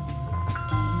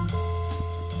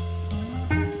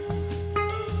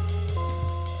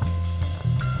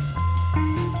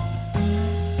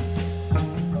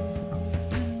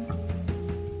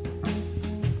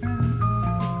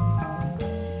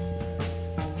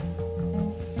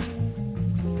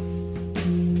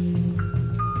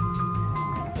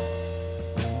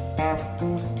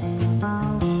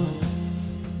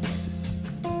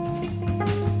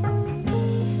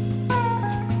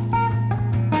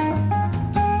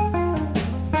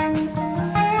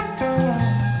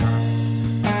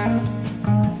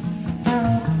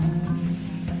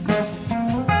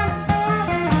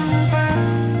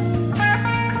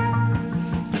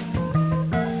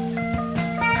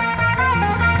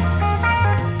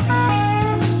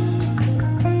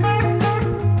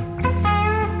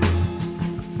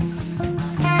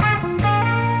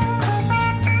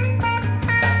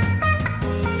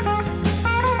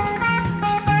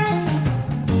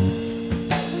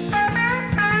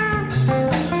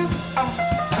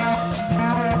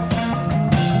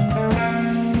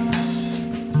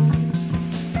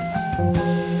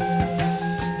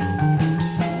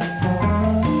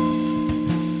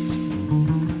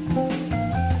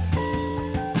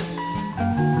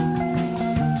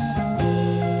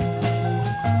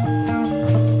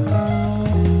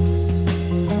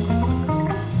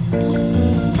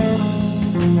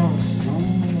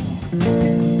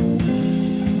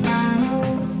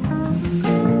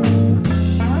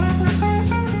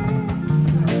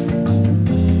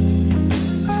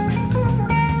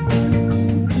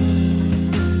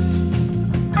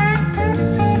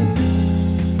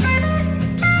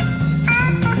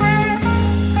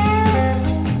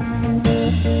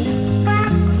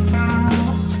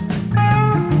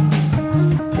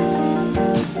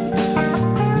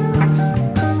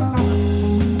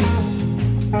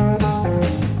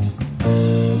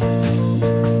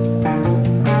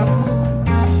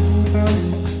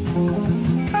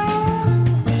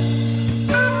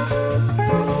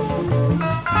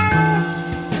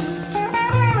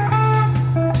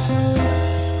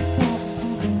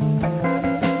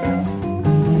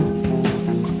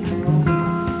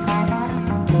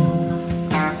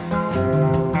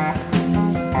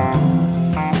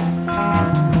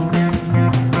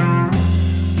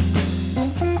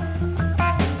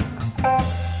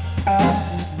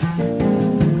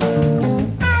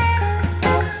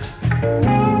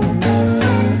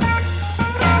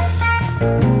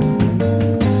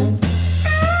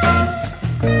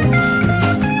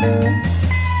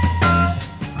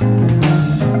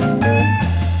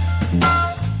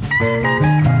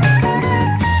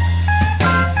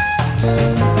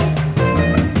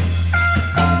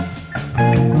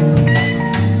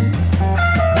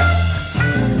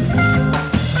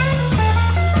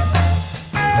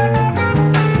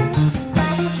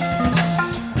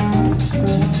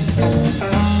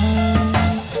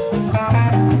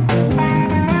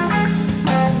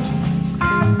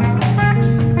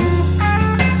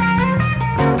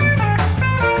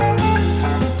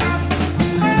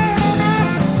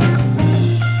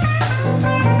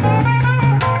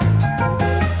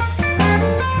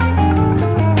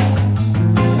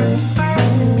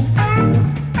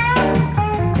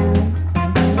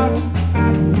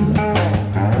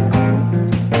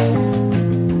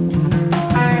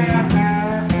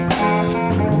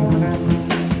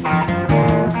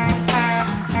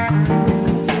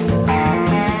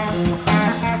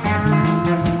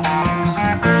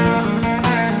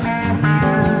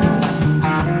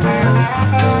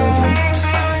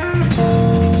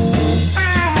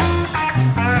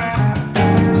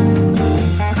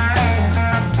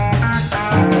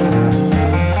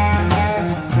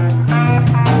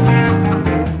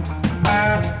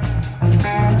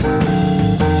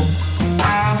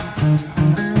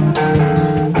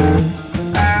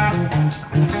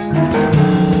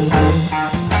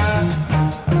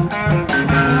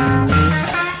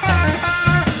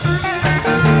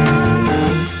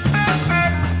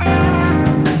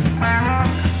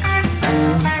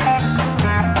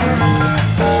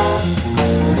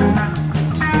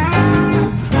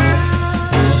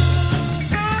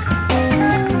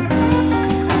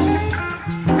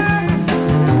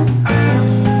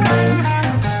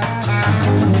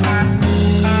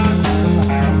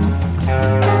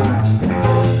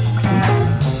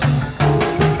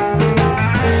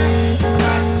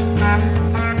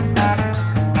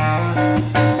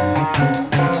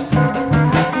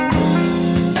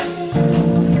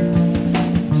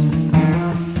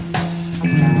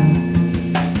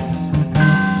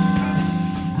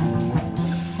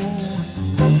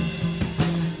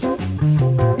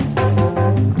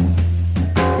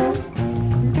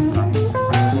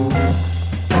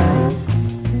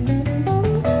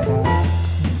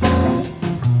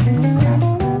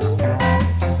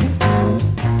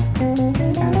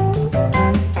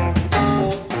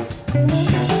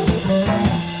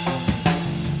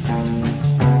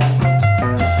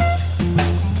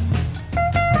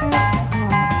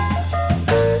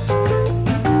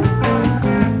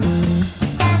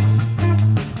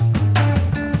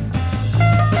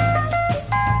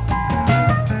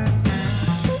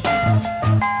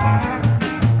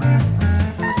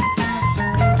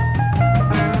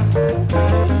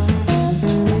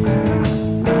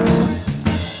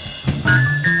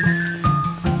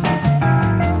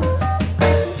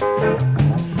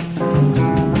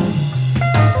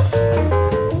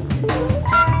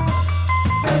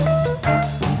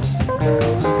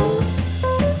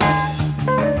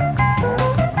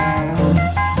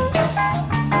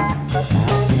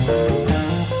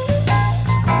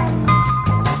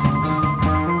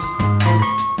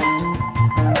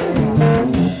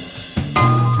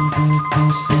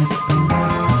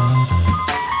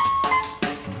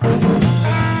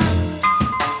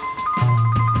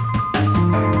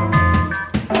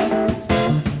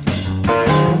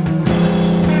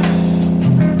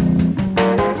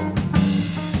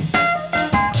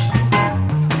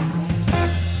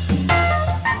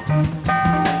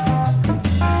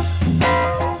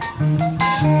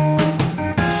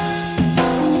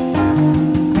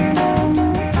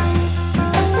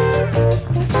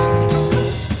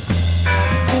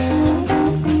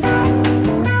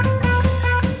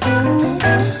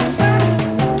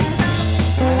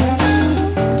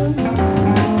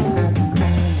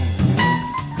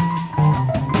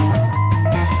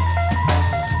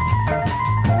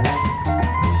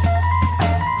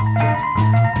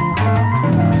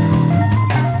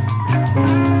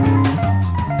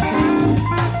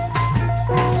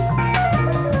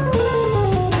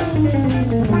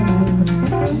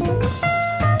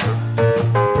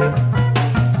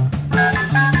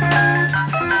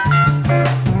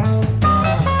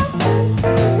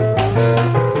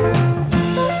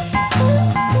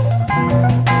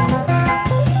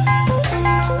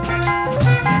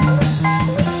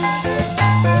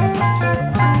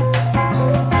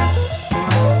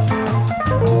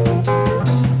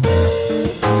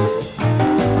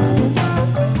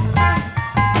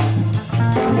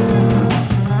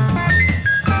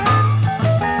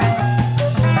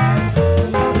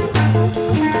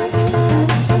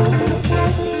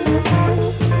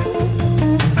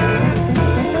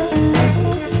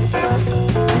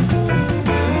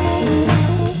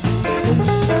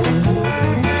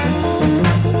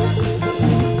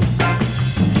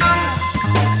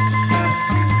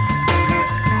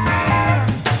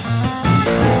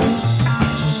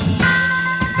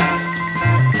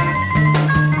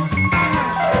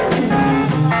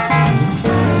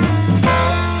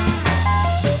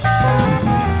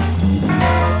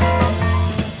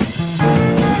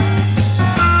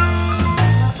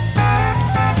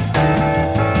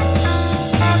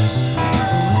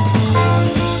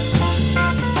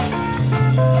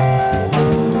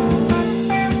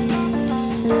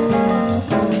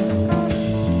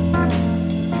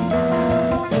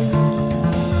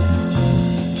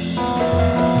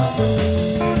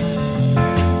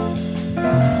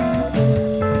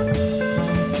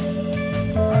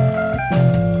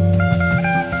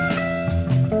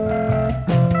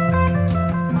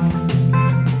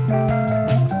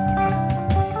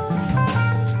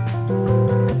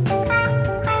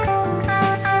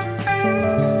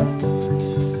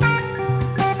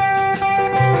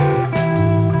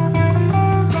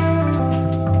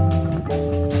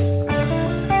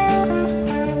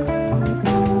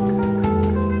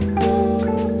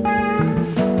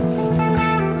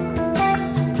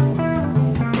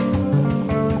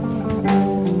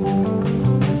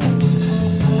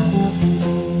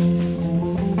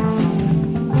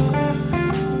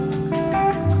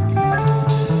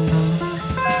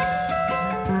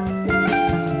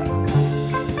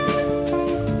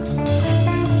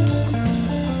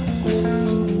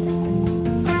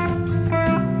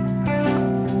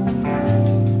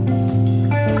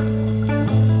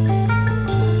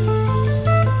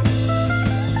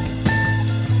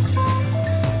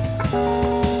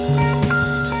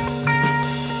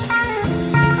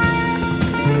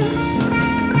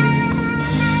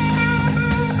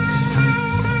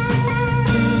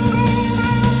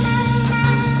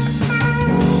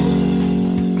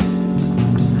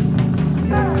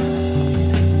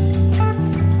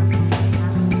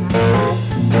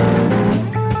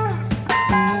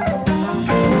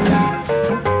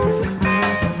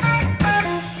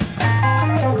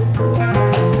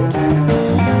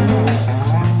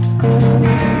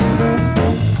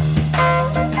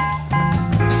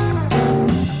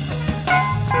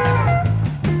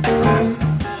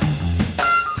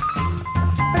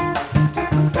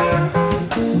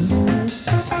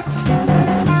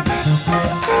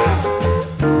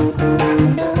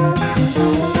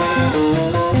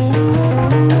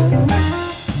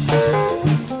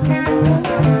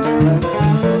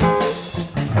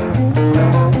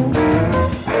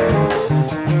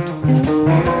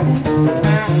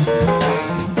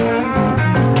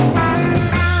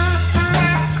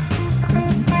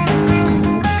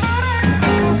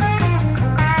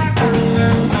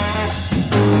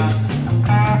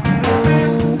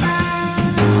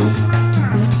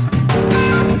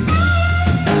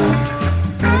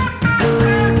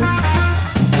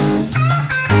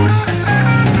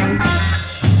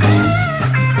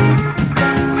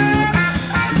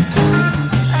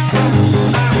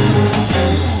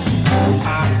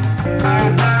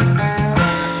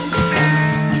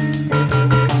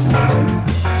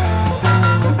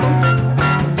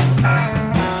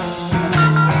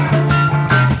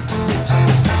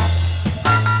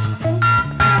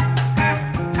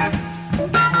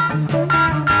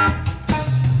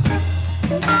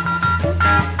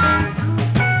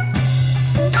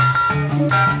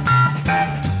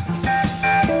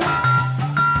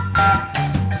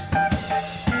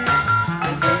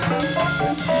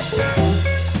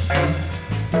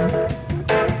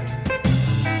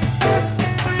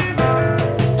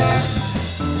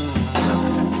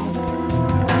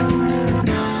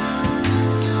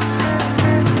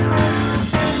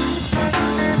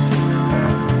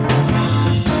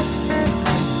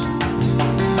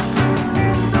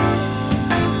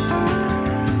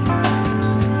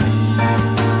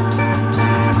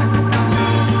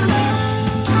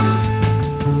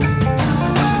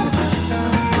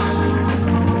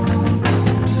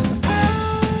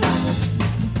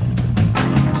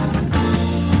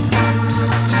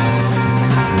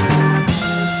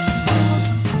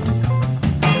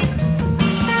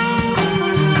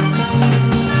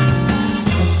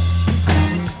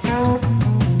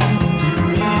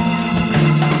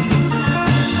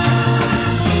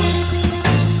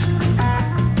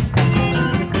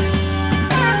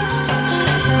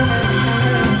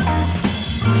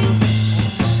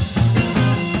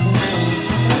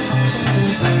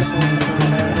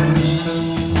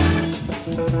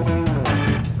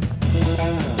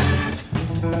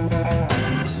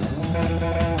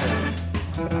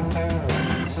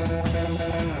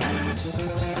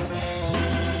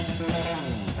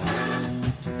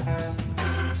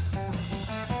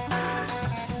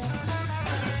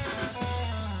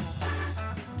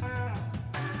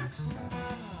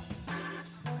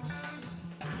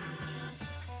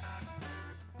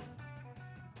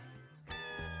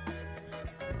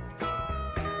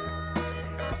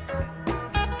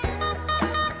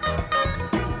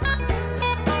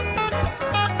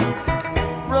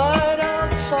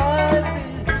 outside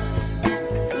this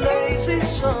lazy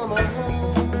summer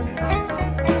home.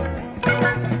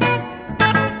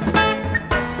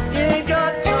 You ain't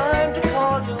got time to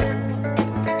call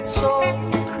your soul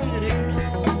critic, no.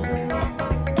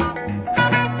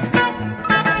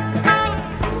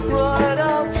 Right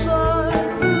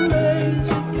outside the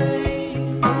lazy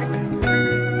gate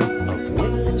of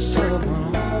winter summer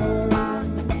home,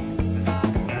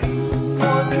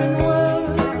 wondering where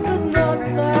the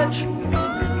nuthatch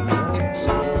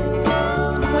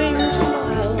wings a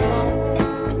mile long,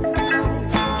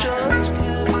 just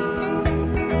can't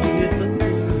get the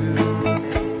bird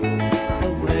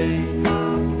away.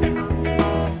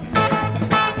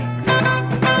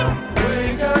 We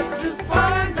got to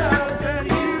find out that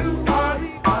you are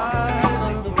the eyes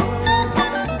of the world.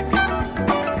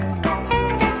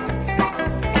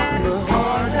 The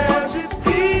heart has its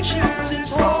peaches, its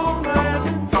homeland,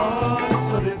 and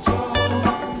thoughts of its own.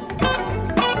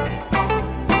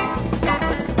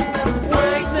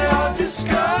 Wake now,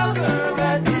 discover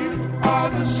that you are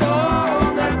the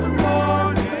song that the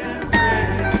morning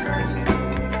brings.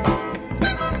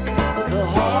 The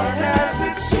heart has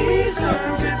its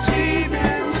seasons, its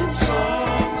evenings, and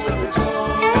songs of its own.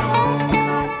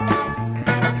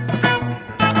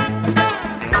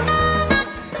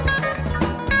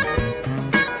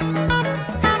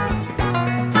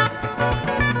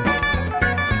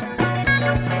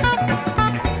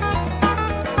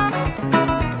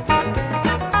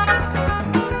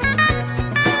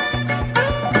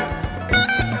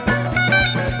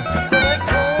 There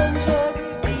comes a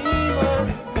redeemer,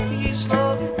 he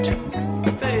slowly too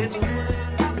fades away.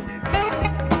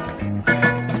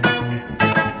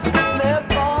 There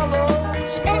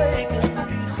follows a wagon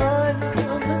behind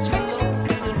him that's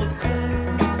loaded with clay.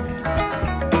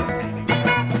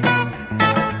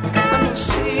 And the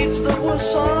seeds that were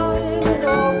sown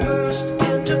all burst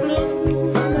into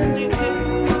bloom and decay.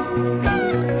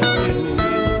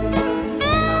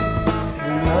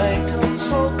 The night comes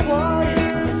so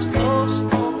quiet, it's close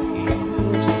on the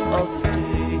heels of the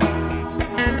day.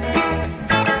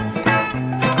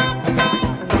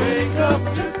 Wake up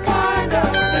to find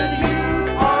out that you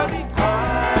are the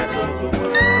eyes of the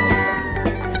world.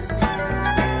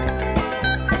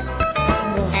 And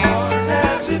the heart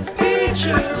has its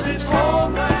features, its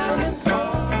homeland, and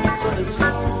thoughts of its own.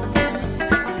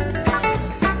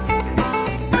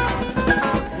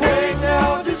 Wake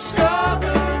now,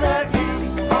 discover that you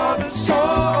are the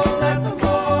song that the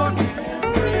morning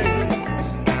brings.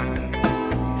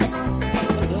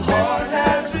 The heart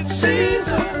has its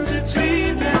seasons, its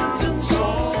evenings, and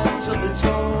songs of its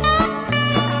own.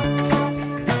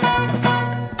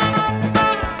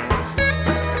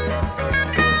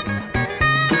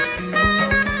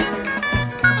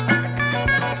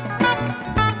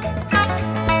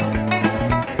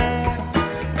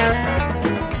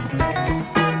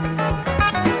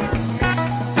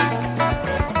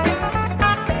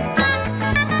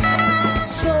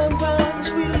 Sometimes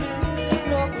we live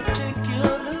in a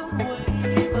particular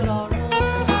way, but our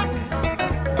own.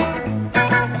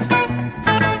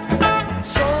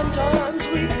 Sometimes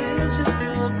we visit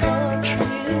your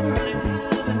country and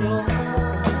live in your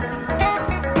home.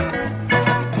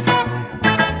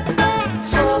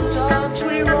 Sometimes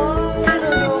we ride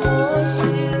on your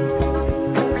horses.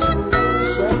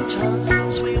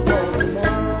 Sometimes we walk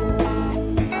alone.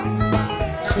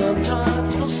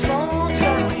 Sometimes the songs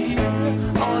that we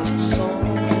hear are just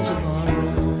songs of our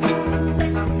own.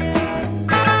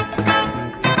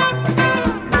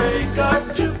 Wake up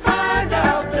to find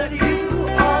out that you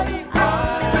are the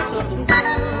eyes of the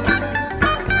world.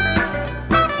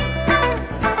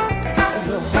 And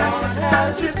the heart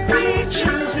has its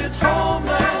beaches, its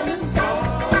homeland, and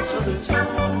thoughts of its own.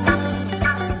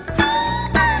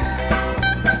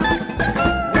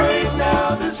 Wake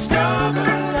now,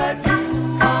 discover that you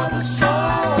are the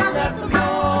song that the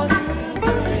morning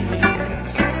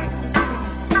brings.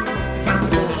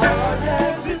 The heart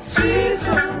has its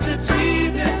seasons, its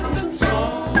evenings, and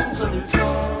songs of its own.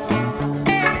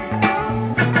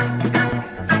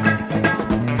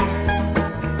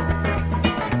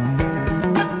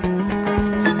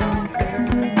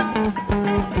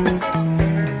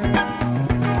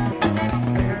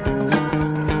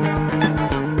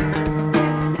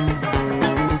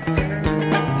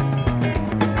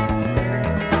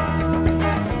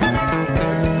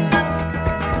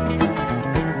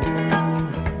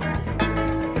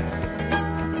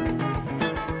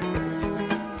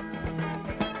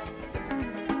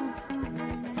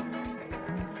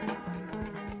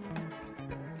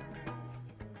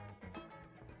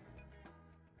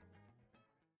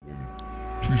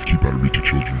 Please keep out of reach of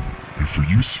children, and for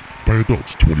use by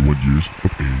adults 21 years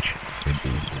of age and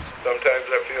older. Sometimes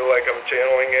I feel like I'm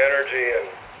channeling energy, and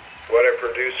what I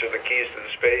produce are the keys to the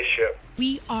spaceship.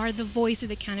 We are the voice of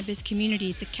the cannabis community.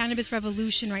 It's a cannabis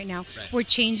revolution right now. We're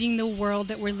changing the world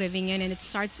that we're living in, and it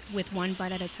starts with one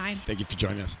bud at a time. Thank you for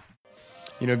joining us.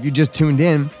 You know, if you just tuned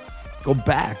in, go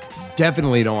back.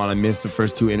 Definitely don't want to miss the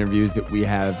first two interviews that we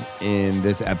have in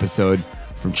this episode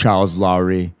from Charles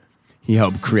Lowry. He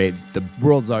helped create the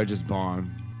world's largest bong,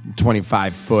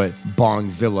 25-foot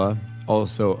Bongzilla.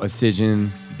 Also,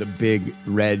 Acision, the big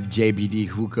red JBD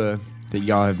hookah that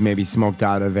y'all have maybe smoked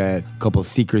out of at a couple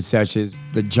secret sessions.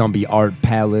 The Jumbie Art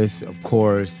Palace, of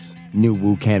course. New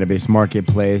Woo Cannabis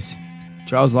Marketplace.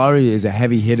 Charles Lowry is a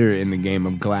heavy hitter in the game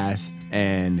of glass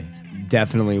and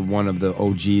definitely one of the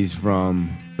OGs from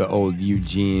the old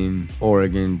Eugene,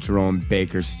 Oregon, Jerome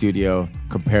Baker studio,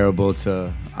 comparable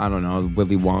to, I don't know,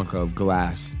 Willy Wonka of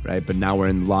glass, right? But now we're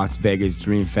in Las Vegas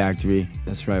Dream Factory.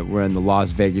 That's right, we're in the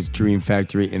Las Vegas Dream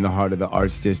Factory in the heart of the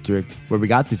Arts District, where we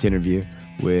got this interview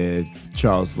with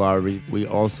Charles Lowry. We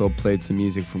also played some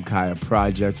music from Kaya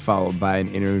Project, followed by an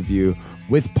interview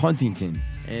with Puntington.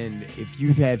 And if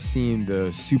you have seen the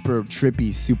super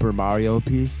trippy Super Mario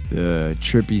piece, the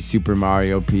trippy Super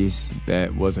Mario piece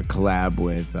that was a collab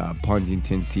with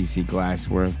Puntington CC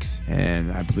Glassworks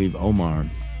and I believe Omar,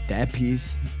 that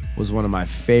piece was one of my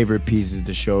favorite pieces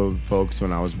to show folks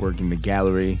when I was working the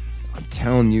gallery. I'm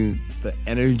telling you, the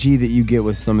energy that you get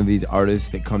with some of these artists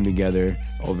that come together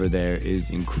over there is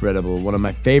incredible. One of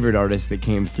my favorite artists that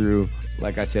came through,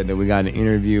 like I said, that we got an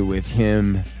interview with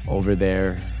him over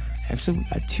there. Actually, we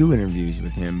got two interviews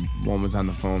with him. One was on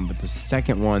the phone, but the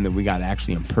second one that we got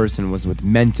actually in person was with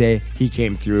Mente. He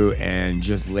came through and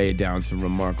just laid down some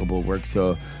remarkable work.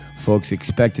 So folks,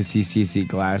 expect to see CC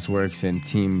Glassworks and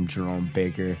Team Jerome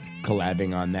Baker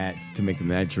collabing on that to make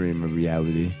that dream a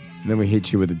reality. And then we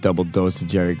hit you with a double dose of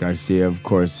Jerry Garcia. Of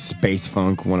course, Space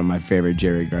Funk, one of my favorite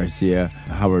Jerry Garcia,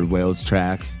 Howard Wales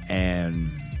tracks.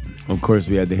 And of course,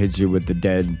 we had to hit you with the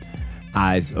Dead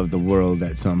Eyes of the World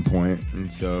at some point.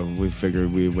 And so we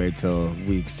figured we'd wait till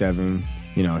week 7,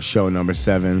 show number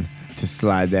 7, to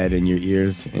slide that in your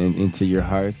ears and into your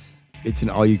hearts. It's an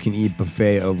all-you-can-eat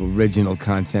buffet of original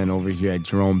content over here at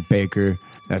Jerome Baker.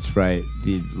 That's right,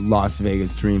 the Las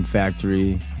Vegas Dream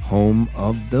Factory, home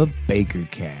of the Baker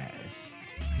Cast.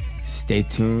 Stay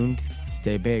tuned,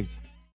 stay baked.